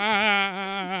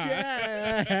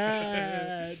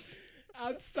 Dad,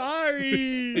 I'm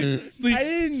sorry. I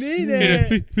didn't mean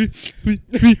it.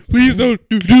 Please don't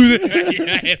do that.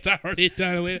 Yeah, it's already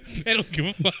done with. I don't give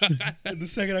a fuck. And the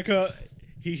second I cut,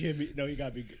 he hit me. No, he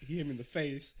hit me in the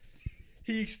face.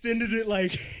 He extended it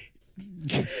like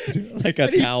a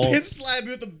towel. He pimp slapped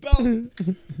me with the belt.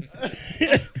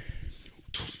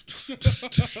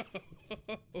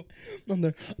 I'm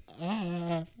there.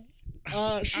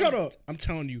 Shut up. I'm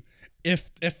telling you,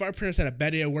 if our parents had a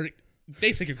bad day at work,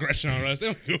 they take aggression on us. They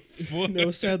don't give a fuck.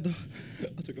 No, sad though.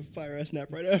 I took a fire ass nap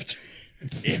right after.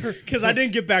 Because I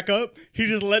didn't get back up. He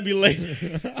just let me lay.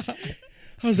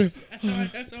 I was like,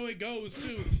 that's how it goes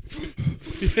too.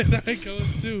 That's how it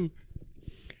goes too.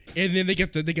 And then they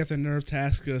get the nerve to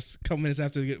ask us a couple minutes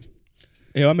after they get.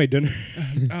 Hey, I made dinner.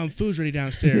 Food's ready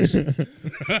downstairs.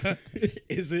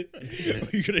 Is it? Or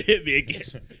you gonna hit me again?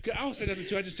 I don't say nothing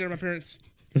too. I just stare at my parents.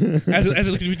 as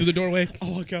it looked at me through the doorway.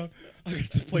 Oh my god, I got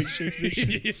this plate shaking and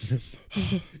shit.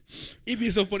 It'd be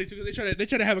so funny too. They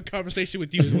try to have a conversation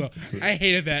with you as well. I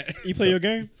hated that. You play your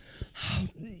game?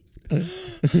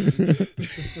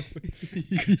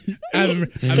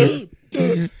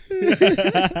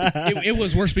 It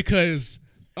was worse because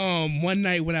one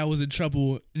night when I was in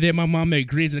trouble, then my mom made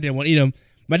greens and I didn't want to eat them.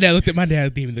 My dad looked at my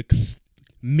dad, gave me the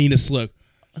meanest look.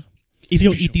 If you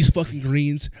don't eat these fucking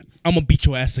greens, I'm gonna beat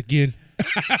your ass again.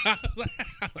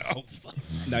 Oh fuck!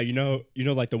 Now you know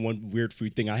like the one weird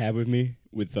food thing I have with me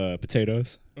with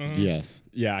potatoes. Yes.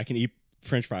 Yeah, I can eat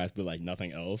French fries, but like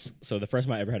nothing else. So the first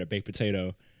time I ever had a baked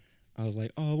potato, I was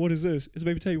like, "Oh, what is this? It's a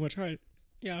baked potato. You want to try it?"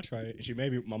 Yeah, I'll try it.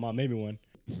 And my mom made me one,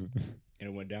 and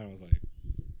it went down. I was like,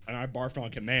 and I barfed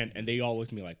on command, and they all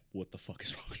looked at me like, "What the fuck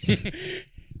is wrong with you?"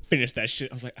 Finish that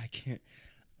shit. I was like, I can't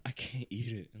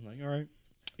eat it. I'm like, all right,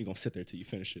 you're gonna sit there till you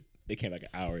finish it. They came like an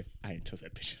hour. I didn't touch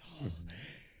that bitch at all.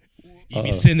 You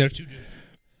be sitting there too.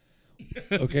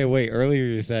 Okay, wait. Earlier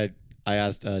you said I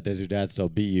asked, does your dad still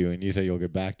beat you? And you said you'll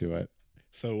get back to it.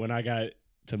 So when I got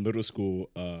to middle school,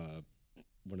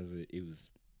 what is it? It was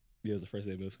the first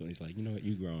day of middle school. And he's like, you know what?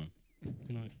 You grown.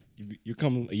 You know, you're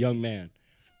coming a young man.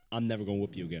 I'm never gonna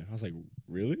whoop you again. I was like,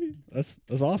 really? That's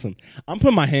awesome. I'm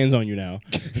putting my hands on you now.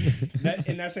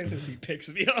 In that sentence, he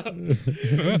picks me up.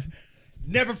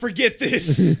 Never forget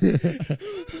this.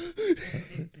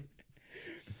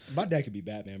 My dad could be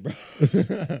Batman, bro.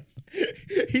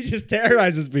 He just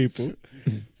terrorizes people.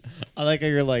 I like how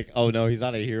you're like, oh no, he's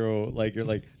not a hero. Like you're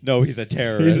like, no, he's a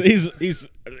terrorist. He's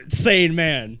an insane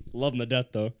man. Love him to death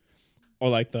though. Or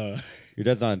like your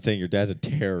dad's not saying your dad's a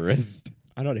terrorist.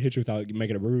 I know how to hit you without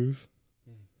making a bruise.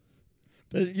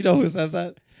 You know who says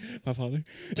that? My father.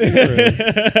 Terrorist.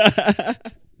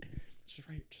 Just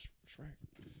right.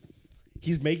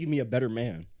 He's making me a better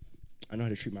man. I know how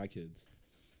to treat my kids.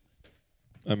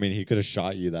 I mean, he could have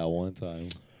shot you that one time.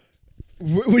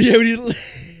 Xavier,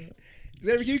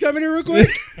 can you come in here real quick?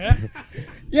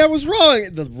 Yeah, what's wrong?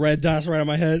 The red dot's right on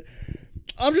my head.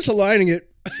 I'm just aligning it.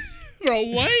 Bro,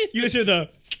 what? You just hear the...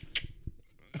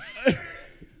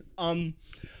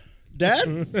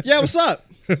 Dad? Yeah, what's up?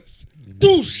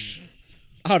 Doosh!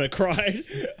 I would have cried.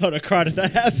 If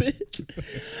that happened.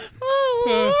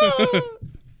 Oh.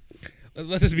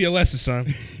 Let this be a lesson,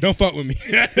 son. Don't fuck with me.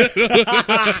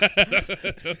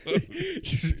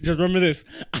 just remember this.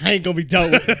 I ain't gonna be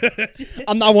dealt with.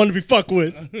 I'm not one to be fucked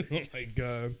with. Oh my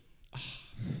god.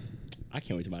 I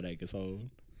can't wait till my dad gets old.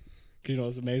 You know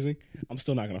what's amazing? I'm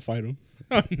still not gonna fight him.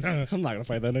 Oh, no. I'm not gonna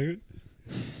fight that nigga.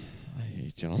 I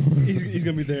hate y'all. He's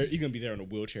gonna be there. He's gonna be there in a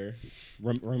wheelchair.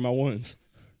 Run my ones.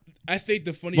 I think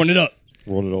the funniest... Run it up.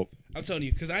 Roll it up. I'm telling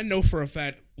you, because I know for a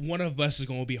fact one of us is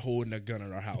going to be holding a gun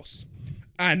at our house.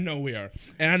 I know we are.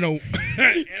 And I know...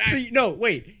 See, no,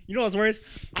 wait. You know what's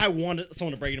worse? I wanted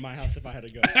someone to break into my house if I had a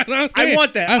gun. That's what I'm saying. I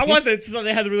want that. I want that so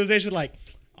they have the realization like,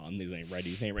 oh, niggas ain't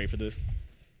ready. They ain't ready for this.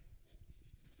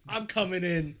 I'm coming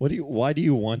in. Why do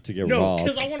you want to get No, robbed?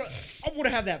 because I wanna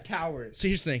have that power. See,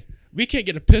 here's the thing. We can't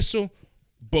get a pistol,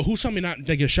 but who's telling me not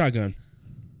to get a shotgun?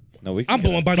 No, we can I'm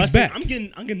blowing bodies But back. I'm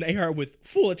getting the AR with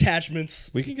full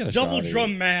attachments. We can get a double shot,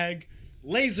 drum mag,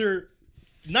 laser,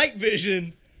 night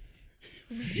vision.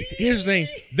 Here's the thing.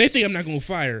 They think I'm not going to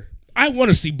fire. I want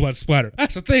to see blood splatter.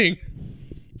 That's the thing.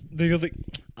 They go think,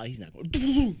 oh, he's not going.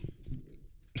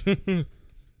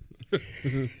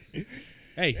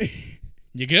 Hey,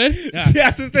 you good? Yeah.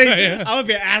 That's the thing. Yeah. I'm gonna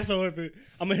be an asshole with it.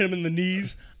 I'm gonna hit him in the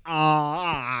knees. Look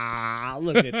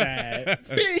at that,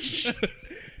 bitch.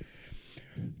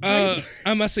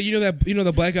 I must say, you know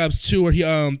the Black Ops 2 where he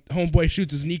homeboy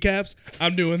shoots his kneecaps.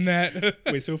 I'm doing that.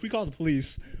 Wait, so if we call the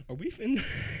police, are we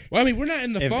finna? Well, I mean, we're not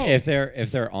in the phone. If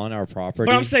they're on our property.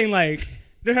 But I'm saying like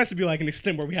there has to be like an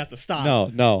extent where we have to stop.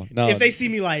 No. If they see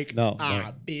me like, no.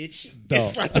 bitch, No. and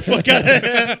slap the fuck out of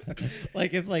him.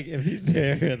 if he's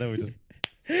there, and then we just.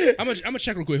 I'm gonna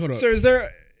check real quick. Hold on. Sir, is there?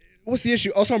 What's the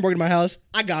issue? Oh, someone broke into my house.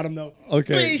 I got him though.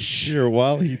 Okay. Bitch. Here,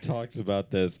 while he talks about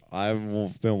this,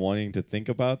 I've been wanting to think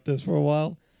about this for a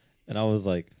while, and I was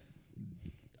like,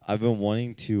 I've been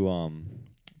wanting to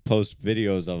post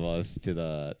videos of us to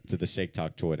the Shake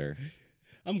Talk Twitter.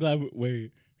 I'm glad.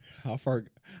 Wait, how far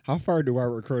do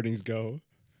our recordings go?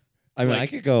 I mean, I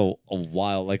could go a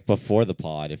while, like before the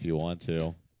pod, if you want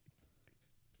to.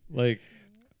 Like,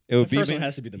 it would The first be one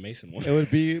has to be the Mason one. It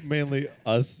would be mainly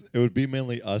us. It would be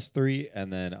mainly us three,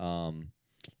 and then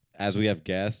as we have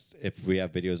guests, if we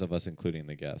have videos of us including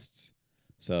the guests.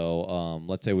 So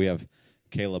let's say we have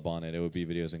Caleb on it, it would be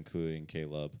videos including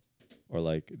Caleb, or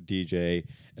like DJ,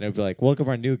 and it would be like, welcome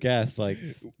our new guest, like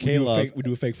Caleb. We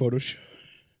do a fake photo shoot.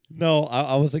 No,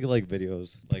 I was thinking like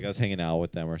videos, like us hanging out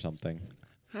with them or something.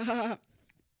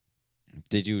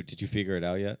 Did you figure it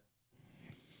out yet?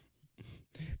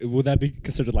 Would that be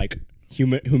considered like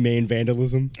humane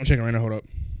vandalism? I'm checking right now. Hold up.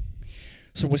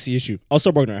 So what's the issue? I'll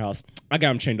start broken in our house. I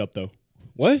got him chained up though.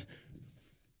 What?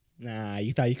 Nah,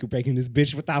 you thought you could break in this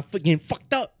bitch without getting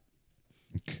fucked up?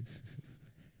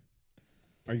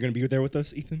 Are you gonna be there with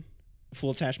us, Ethan?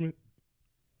 Full attachment?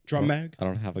 Drum mag? I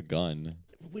don't have a gun.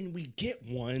 When we get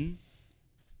one.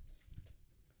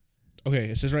 Okay,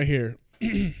 it says right here.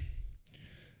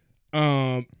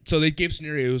 So they gave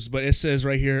scenarios, but it says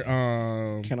right here.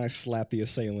 Can I slap the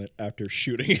assailant after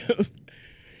shooting him?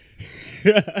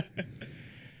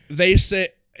 They said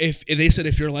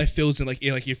if your life feels in like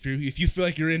if you feel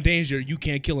like you're in danger, you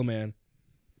can't kill a man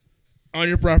on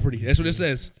your property. That's what it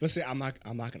says. Let's say I'm not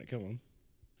gonna kill him.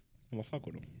 I'm gonna fuck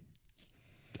with him.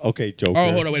 Okay, Joker.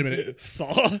 Oh, hold on, wait a minute.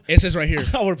 Saw. It says right here.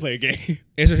 I want to play a game.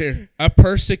 It says here. A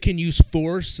person can use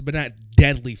force, but not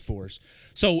deadly force.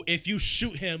 So if you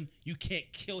shoot him, you can't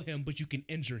kill him, but you can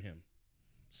injure him.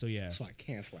 So yeah. So I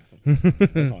can't slap him.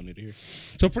 That's all I need to hear.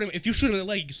 So pretty much, if you shoot him in the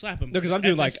leg, you can slap him. No, because I'm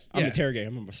doing like I'm yeah. interrogating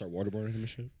him. I'm gonna start waterboarding him and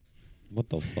shit. What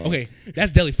the fuck? Okay,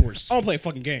 that's deadly force. I want to play a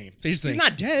fucking game. He's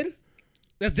not dead.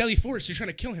 That's deadly force. You're trying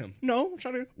to kill him. No, I'm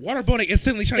trying to. Waterboarding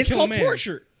instantly trying to kill a man. It's called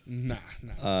torture. Nah.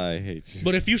 I hate you.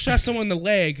 But if you shot someone in the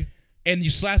leg and you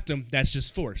slapped them, that's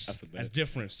just force. That's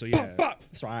different. So yeah.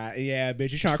 That's right. Yeah,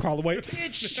 bitch. You trying to crawl away,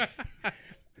 bitch?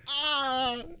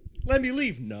 Let me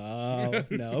leave. No,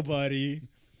 buddy.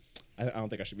 I don't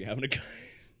think I should be having a gun.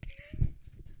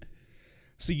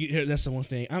 See, that's the one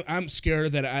thing. I'm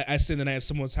scared that I stay the night at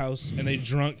someone's house and they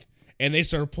drunk and they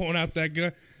start pulling out that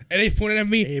gun and they point it at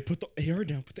me. Hey, put the AR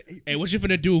down. Hey, what you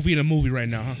finna do if we in a movie right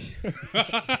now,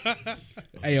 huh?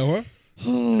 Hey, yo, huh?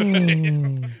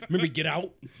 Remember, Get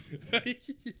Out.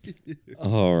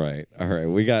 All right.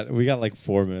 We got like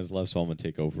 4 minutes left, so I'm gonna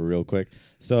take over real quick.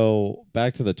 So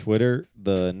back to the Twitter.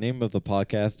 The name of the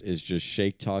podcast is just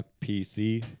Shake Talk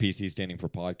PC. PC standing for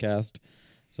podcast.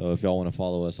 So if y'all want to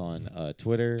follow us on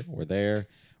Twitter, we're there.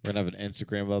 We're gonna have an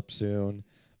Instagram up soon.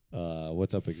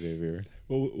 What's up, Xavier?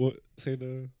 What? Say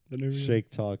the name. Shake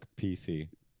Talk PC.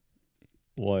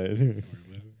 What?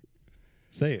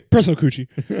 Say it. Personal coochie.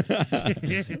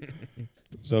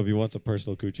 So if you want some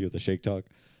personal coochie with the Shake Talk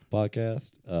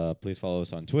podcast, please follow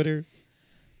us on Twitter.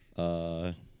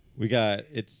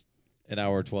 It's an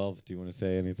hour 12. Do you want to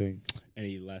say anything?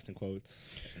 Any lasting quotes?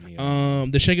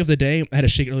 The shake of the day. I had a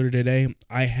shake earlier today.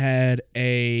 I had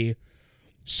a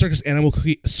circus animal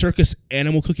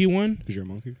cookie one. Because you're a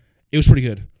monkey. It was pretty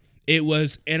good. It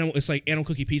was animal. It's like animal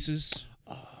cookie pieces,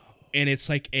 and it's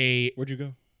like a. Where'd you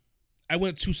go? I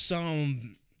went to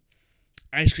some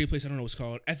ice cream place. I don't know what it's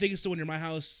called. I think it's the one near my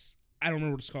house. I don't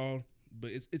remember what it's called,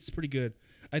 but it's pretty good.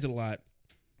 I did a lot.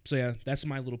 So yeah, that's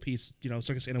my little piece.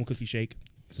 Circus animal cookie shake.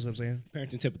 That's what I'm saying.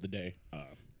 Parenting tip of the day.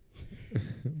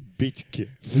 Beat your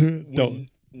kids.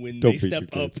 When they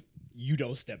step up, you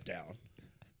don't step down.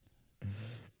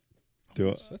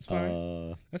 That's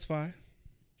fine. That's fine.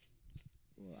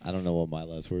 I don't know what my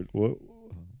last word. What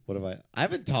have I? I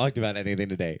haven't talked about anything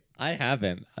today. I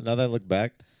haven't. Now that I look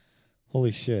back,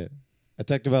 holy shit! I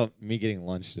talked about me getting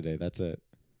lunch today. That's it.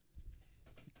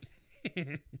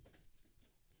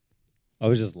 I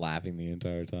was just laughing the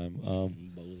entire time. Go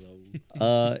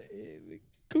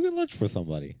get lunch for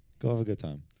somebody. Go have a good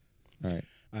time. All right.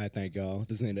 All right, thank y'all.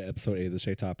 This is the end of episode 8 of the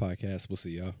Shake Talk Podcast. We'll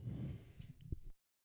see y'all.